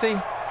moxie,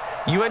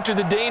 you enter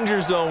the danger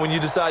zone when you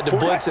decide to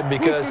blitz him,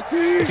 because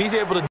if he's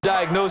able to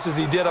diagnose as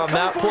he did on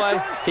that play,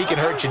 he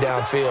can hurt you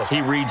downfield.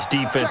 He reads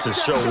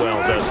defenses so well,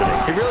 doesn't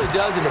he? He really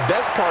does, and the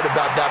best part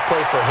about that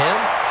play for him,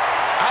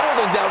 I don't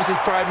think that was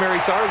his primary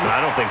target.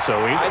 I don't think so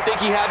either. I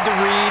think he had the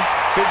read,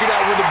 figured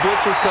out where the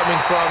blitz was coming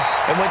from,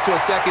 and went to a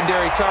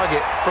secondary target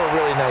for a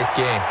really nice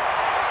game.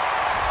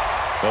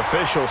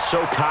 Officials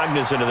so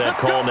cognizant of that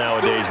call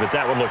nowadays, but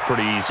that one looked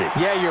pretty easy.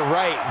 Yeah, you're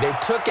right. They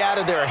took out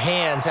of their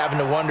hands having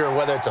to wonder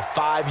whether it's a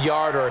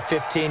 5-yard or a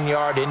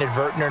 15-yard,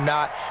 inadvertent or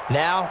not.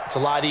 Now, it's a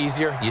lot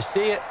easier. You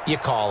see it, you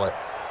call it.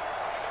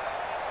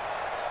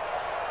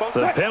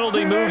 The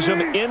penalty moves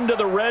them into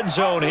the red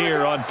zone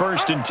here on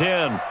 1st and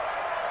 10.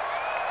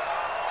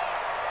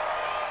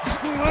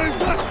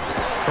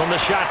 From the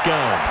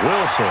shotgun,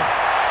 Wilson.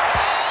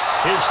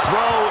 His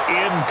throw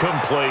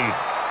incomplete.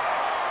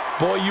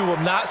 Boy, you will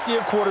not see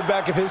a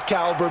quarterback of his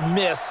caliber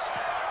miss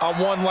on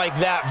one like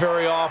that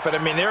very often.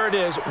 I mean, there it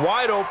is,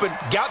 wide open,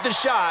 got the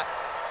shot,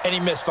 and he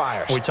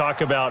misfires. We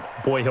talk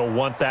about, boy, he'll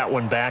want that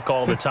one back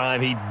all the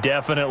time. He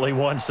definitely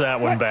wants that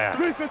one back.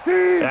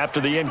 After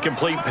the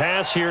incomplete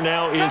pass, here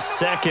now is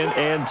 2nd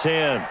and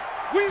 10.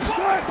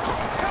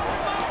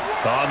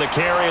 On the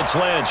carry, it's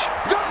Lynch.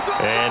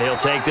 And he'll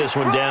take this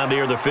one down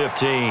near the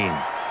 15.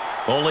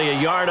 Only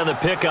a yard on the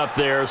pickup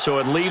there, so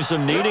it leaves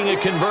him needing a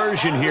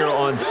conversion here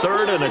on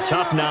 3rd and a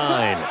tough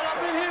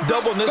 9.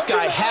 Doubling this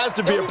guy has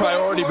to be a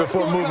priority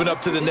before moving up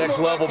to the next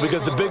level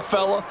because the big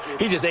fella,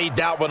 he just ate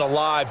that one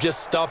alive, just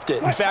stuffed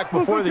it. In fact,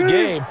 before the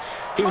game,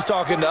 he was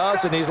talking to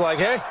us, and he's like,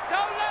 hey,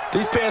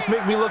 these pants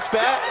make me look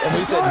fat? And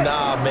we said,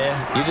 nah, man,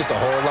 you're just a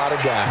whole lot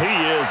of guy.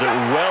 He is at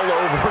well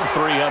over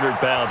 300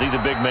 pounds. He's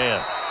a big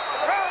man.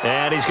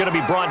 And he's going to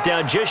be brought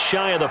down just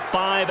shy of the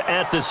 5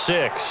 at the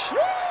 6.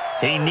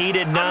 He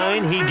needed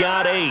 9, he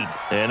got 8.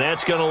 And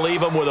that's going to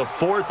leave him with a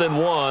 4th and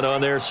 1 on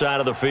their side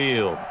of the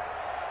field.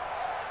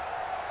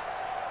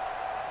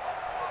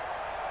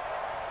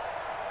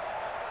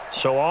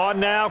 So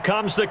on now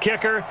comes the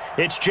kicker.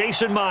 It's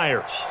Jason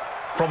Myers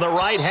from the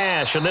right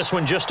hash, and this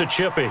one just a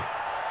chippy.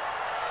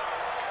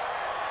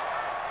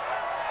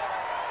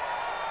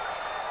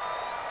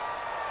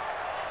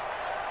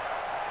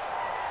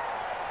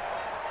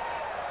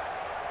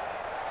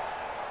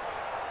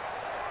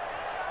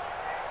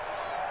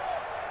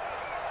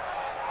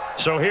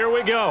 So here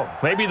we go.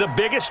 Maybe the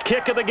biggest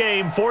kick of the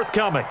game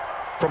forthcoming.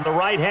 From the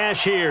right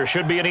hash here,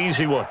 should be an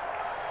easy one.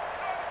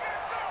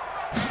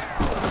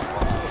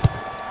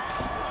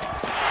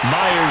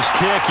 Myers'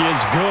 kick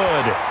is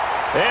good.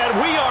 And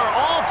we are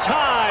all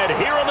tied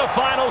here in the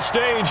final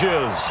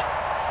stages.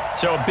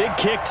 So a big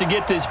kick to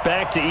get this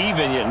back to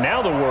even.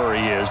 Now the worry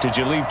is, did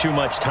you leave too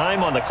much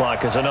time on the clock?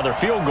 Because another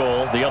field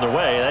goal the other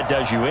way, that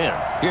does you in.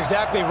 You're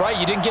exactly right.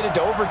 You didn't get it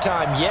to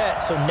overtime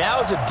yet. So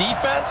now as a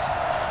defense,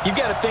 you've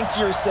got to think to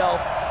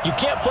yourself, you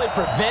can't play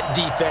prevent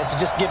defense and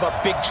just give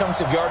up big chunks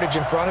of yardage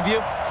in front of you,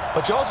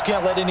 but you also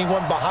can't let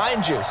anyone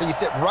behind you. So you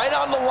sit right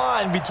on the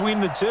line between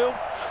the two,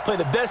 play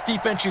the best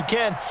defense you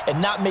can,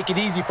 and not make it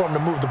easy for them to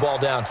move the ball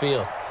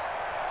downfield.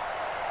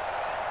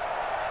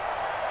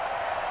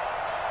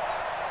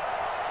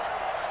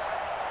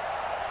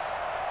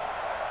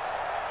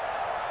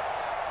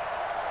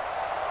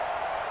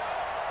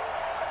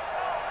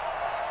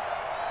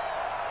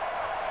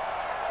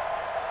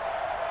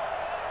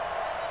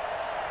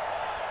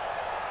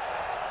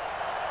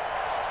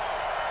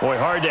 Boy,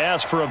 hard to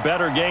ask for a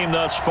better game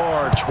thus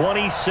far.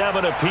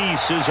 27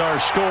 apiece is our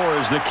score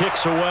as the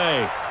kick's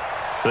away.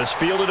 This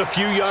fielded a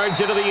few yards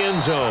into the end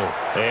zone.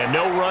 And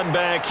no run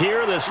back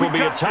here. This will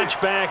be a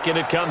touchback, and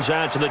it comes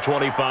out to the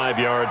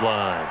 25-yard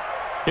line.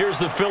 Here's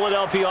the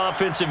Philadelphia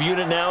offensive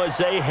unit now as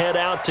they head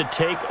out to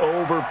take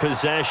over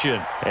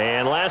possession.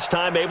 And last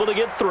time able to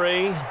get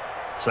 3.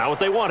 It's not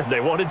what they wanted.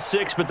 They wanted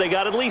 6, but they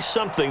got at least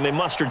something. They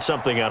mustered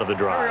something out of the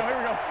drive.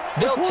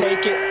 They'll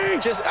take it.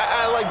 Just,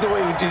 I like the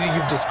way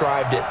you've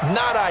described it.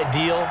 Not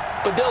ideal,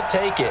 but they'll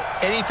take it.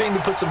 Anything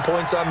to put some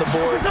points on the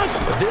board.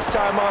 But this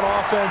time on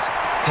offense,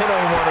 they don't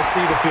even want to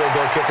see the field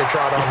goal kicker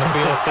trot on the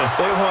field.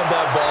 They want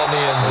that ball in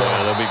the end zone.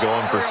 Yeah, they'll be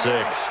going for 6.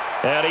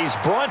 And he's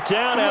brought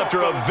down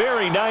after a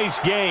very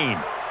nice gain.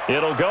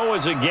 It'll go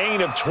as a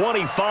gain of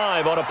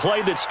 25 on a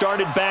play that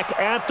started back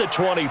at the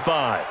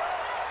 25.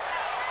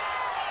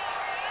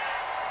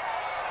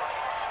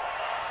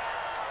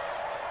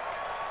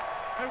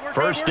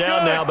 First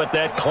down now, but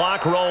that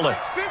clock rolling.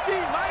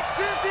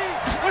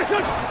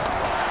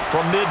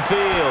 From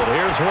midfield,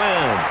 here's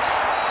Wentz.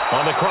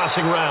 On the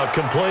crossing route,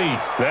 complete.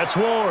 That's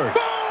Ward.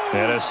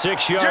 And a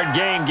 6-yard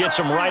gain gets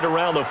him right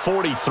around the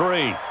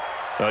 43.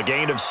 A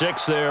gain of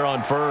 6 there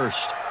on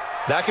first.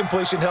 That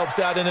completion helps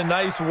out in a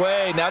nice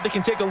way. Now they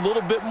can take a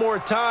little bit more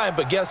time,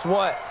 but guess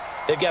what?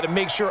 They've got to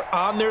make sure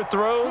on their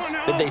throws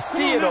that they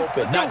see it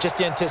open, not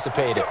just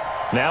anticipate it.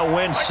 Now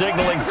Wentz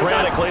signaling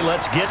frantically,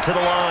 let's get to the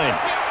line.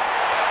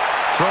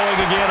 Throwing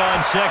again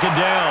on second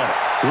down.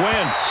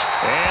 Wentz,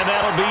 and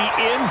that'll be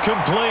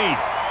incomplete.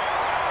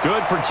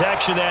 Good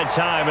protection that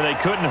time, and they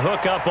couldn't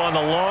hook up on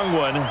the long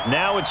one.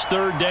 Now it's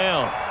third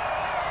down.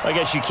 I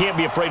guess you can't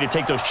be afraid to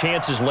take those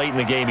chances late in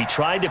the game. He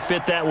tried to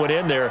fit that one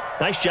in there.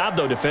 Nice job,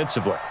 though,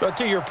 defensively. But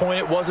to your point,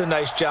 it was a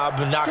nice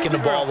job of knocking the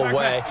ball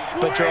away.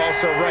 But you're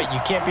also right. You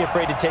can't be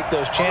afraid to take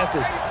those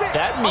chances.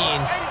 That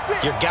means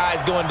your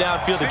guys going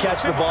downfield to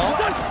catch the ball,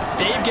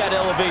 they've got to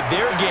elevate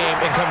their game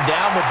and come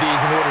down with these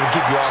in order to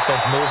keep your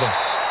offense moving.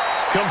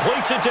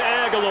 Completes it to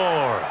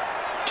Aguilar.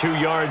 2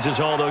 yards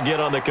is all they'll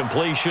get on the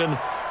completion.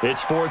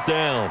 It's fourth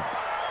down.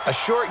 A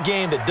short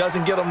game that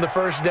doesn't get them the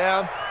first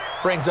down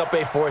brings up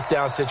a fourth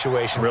down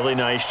situation. Really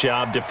nice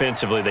job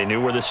defensively. They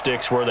knew where the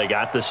sticks were. They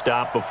got the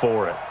stop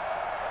before it.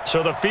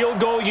 So the field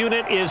goal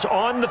unit is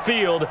on the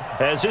field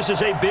as this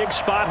is a big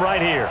spot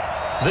right here.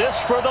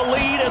 This for the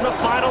lead in the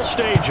final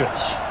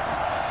stages.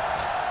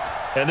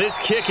 And this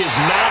kick is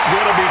not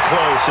going to be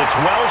close. It's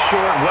well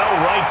short, well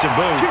right to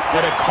boot.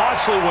 And a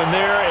costly one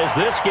there as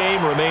this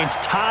game remains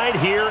tied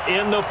here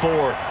in the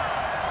fourth.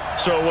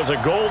 So it was a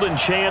golden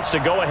chance to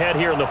go ahead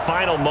here in the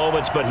final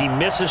moments, but he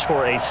misses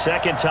for a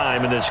second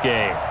time in this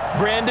game.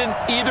 Brandon,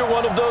 either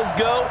one of those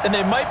go, and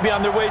they might be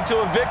on their way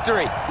to a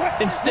victory.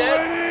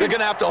 Instead, they're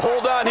going to have to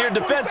hold on here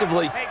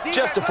defensively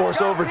just to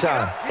force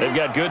overtime. They've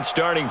got good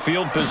starting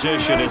field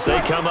position as they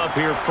come up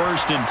here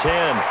 1st and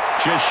 10,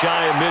 just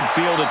shy of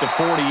midfield at the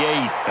 48.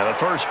 And the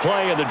first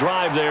play of the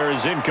drive there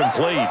is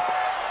incomplete.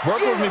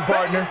 Work with me,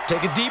 partner.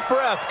 Take a deep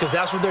breath, because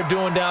that's what they're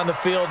doing down the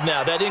field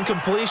now. That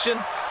incompletion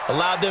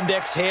allowed them to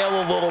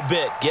exhale a little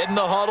bit. Get in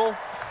the huddle,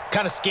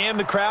 kind of scan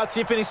the crowd,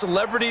 see if any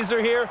celebrities are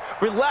here.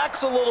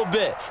 Relax a little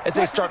bit as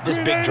they start this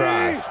big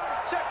drive.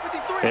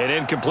 An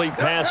incomplete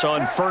pass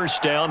on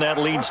first down. That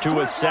leads to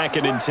a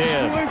 2nd and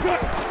 10.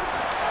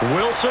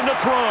 Wilson to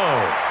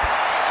throw.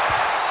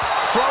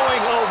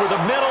 Throwing over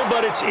the middle,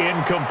 but it's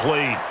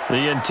incomplete.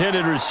 The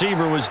intended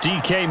receiver was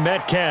DK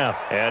Metcalf,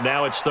 and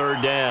now it's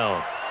 3rd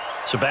down.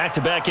 So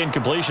back-to-back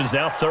incompletions,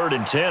 now 3rd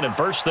and 10. And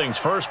first things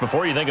first,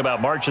 before you think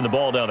about marching the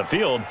ball down the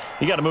field,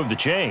 you got to move the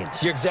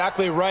chains. You're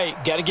exactly right.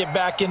 Got to get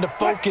back into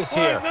focus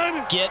here.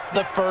 Get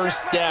the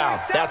first down.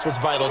 That's what's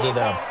vital to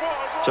them.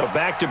 So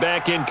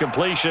back-to-back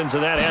incompletions,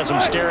 and that has them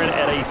staring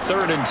at a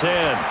 3rd and 10.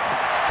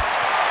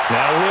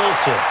 Now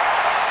Wilson.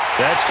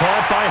 That's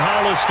caught by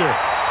Hollister.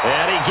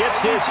 And he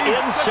gets this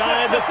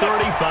inside the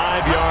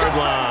 35-yard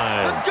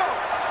line.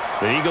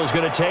 The Eagles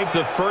going to take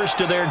the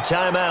first of their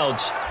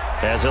timeouts,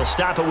 as they'll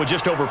stop it with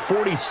just over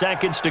 40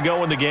 seconds to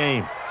go in the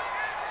game.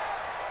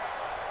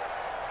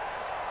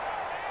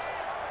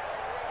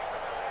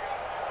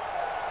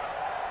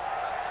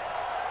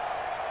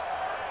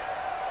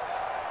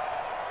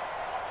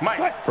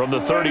 Mike. From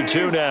the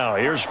 32 now,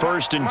 here's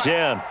 1st and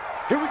 10.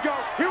 Here we go.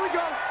 Here we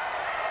go.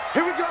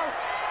 Here we go.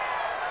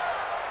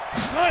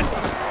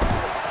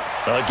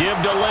 A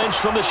give to Lynch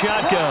from the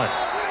shotgun.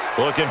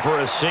 Looking for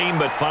a seam,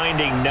 but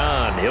finding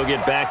none. He'll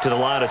get back to the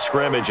line of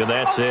scrimmage, and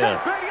that's it.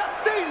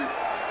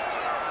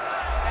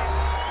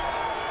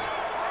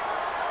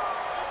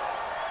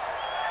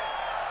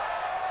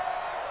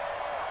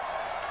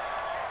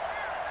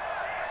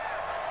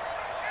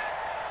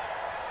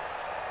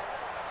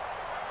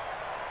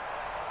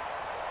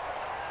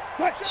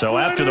 So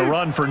after the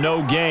run for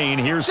no gain,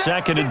 here's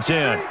 2nd and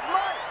 10.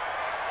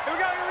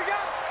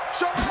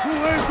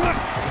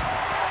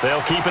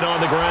 They'll keep it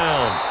on the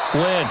ground.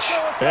 Lynch,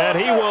 and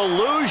he will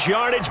lose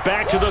yardage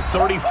back to the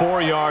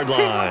 34-yard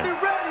line.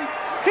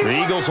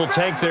 The Eagles will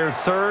take their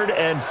 3rd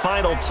and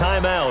final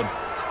timeout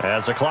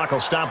as the clock will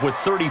stop with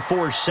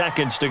 34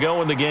 seconds to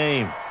go in the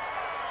game.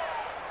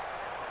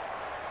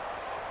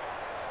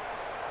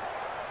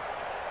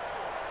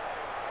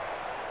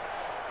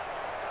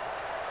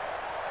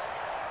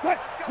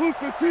 Hey, we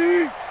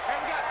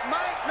got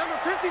Mike, number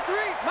 53.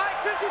 Mike,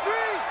 53.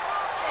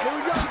 Here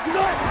we go.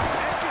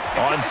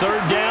 On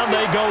 3rd down,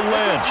 they go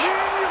Lynch.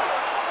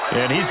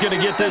 And he's going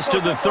to get this to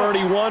the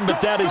 31,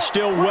 but that is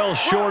still well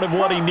short of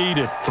what he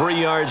needed. 3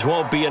 yards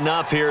won't be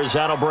enough here as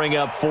that'll bring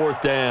up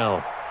 4th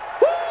down.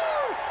 Woo!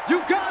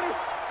 You got him.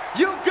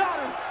 You got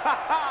him.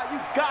 Ha-ha, you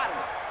got him.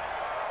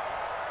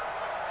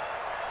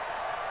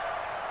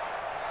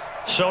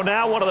 So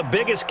now one of the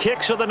biggest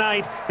kicks of the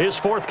night is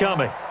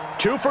forthcoming.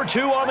 2 for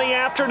 2 on the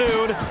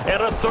afternoon,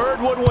 and a 3rd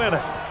would win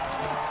it.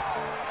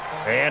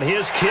 And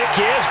his kick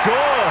is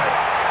good.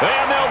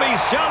 And they'll be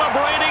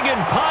celebrating in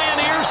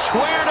Pioneer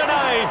Square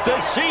tonight. The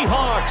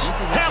Seahawks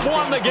have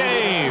won the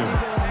game.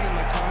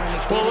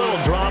 Well, a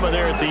little drama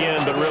there at the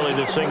end, but really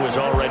this thing was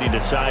already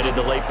decided.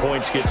 The late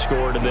points get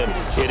scored, and then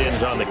it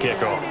ends on the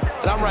kickoff.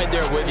 And I'm right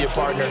there with you,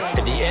 partner.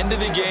 At the end of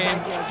the game,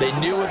 they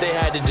knew what they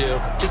had to do.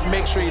 Just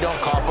make sure you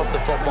don't cough up the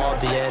football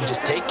at the end.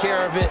 Just take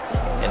care of it,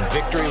 and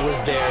victory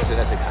was theirs, and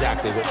that's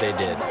exactly what they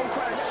did.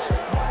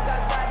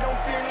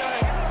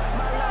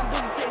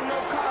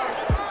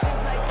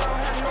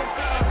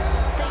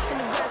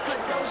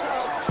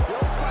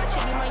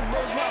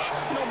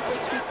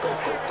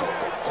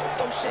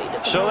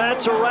 So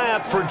that's a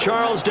wrap for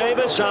Charles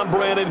Davis. I'm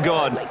Brandon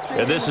Gunn,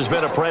 and this has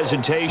been a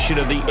presentation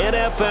of the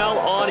NFL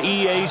on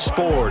EA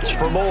Sports.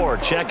 For more,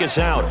 check us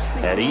out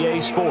at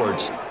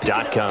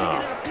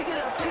easports.com.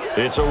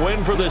 It's a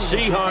win for the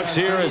Seahawks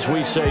here as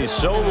we say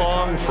so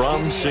long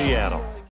from Seattle.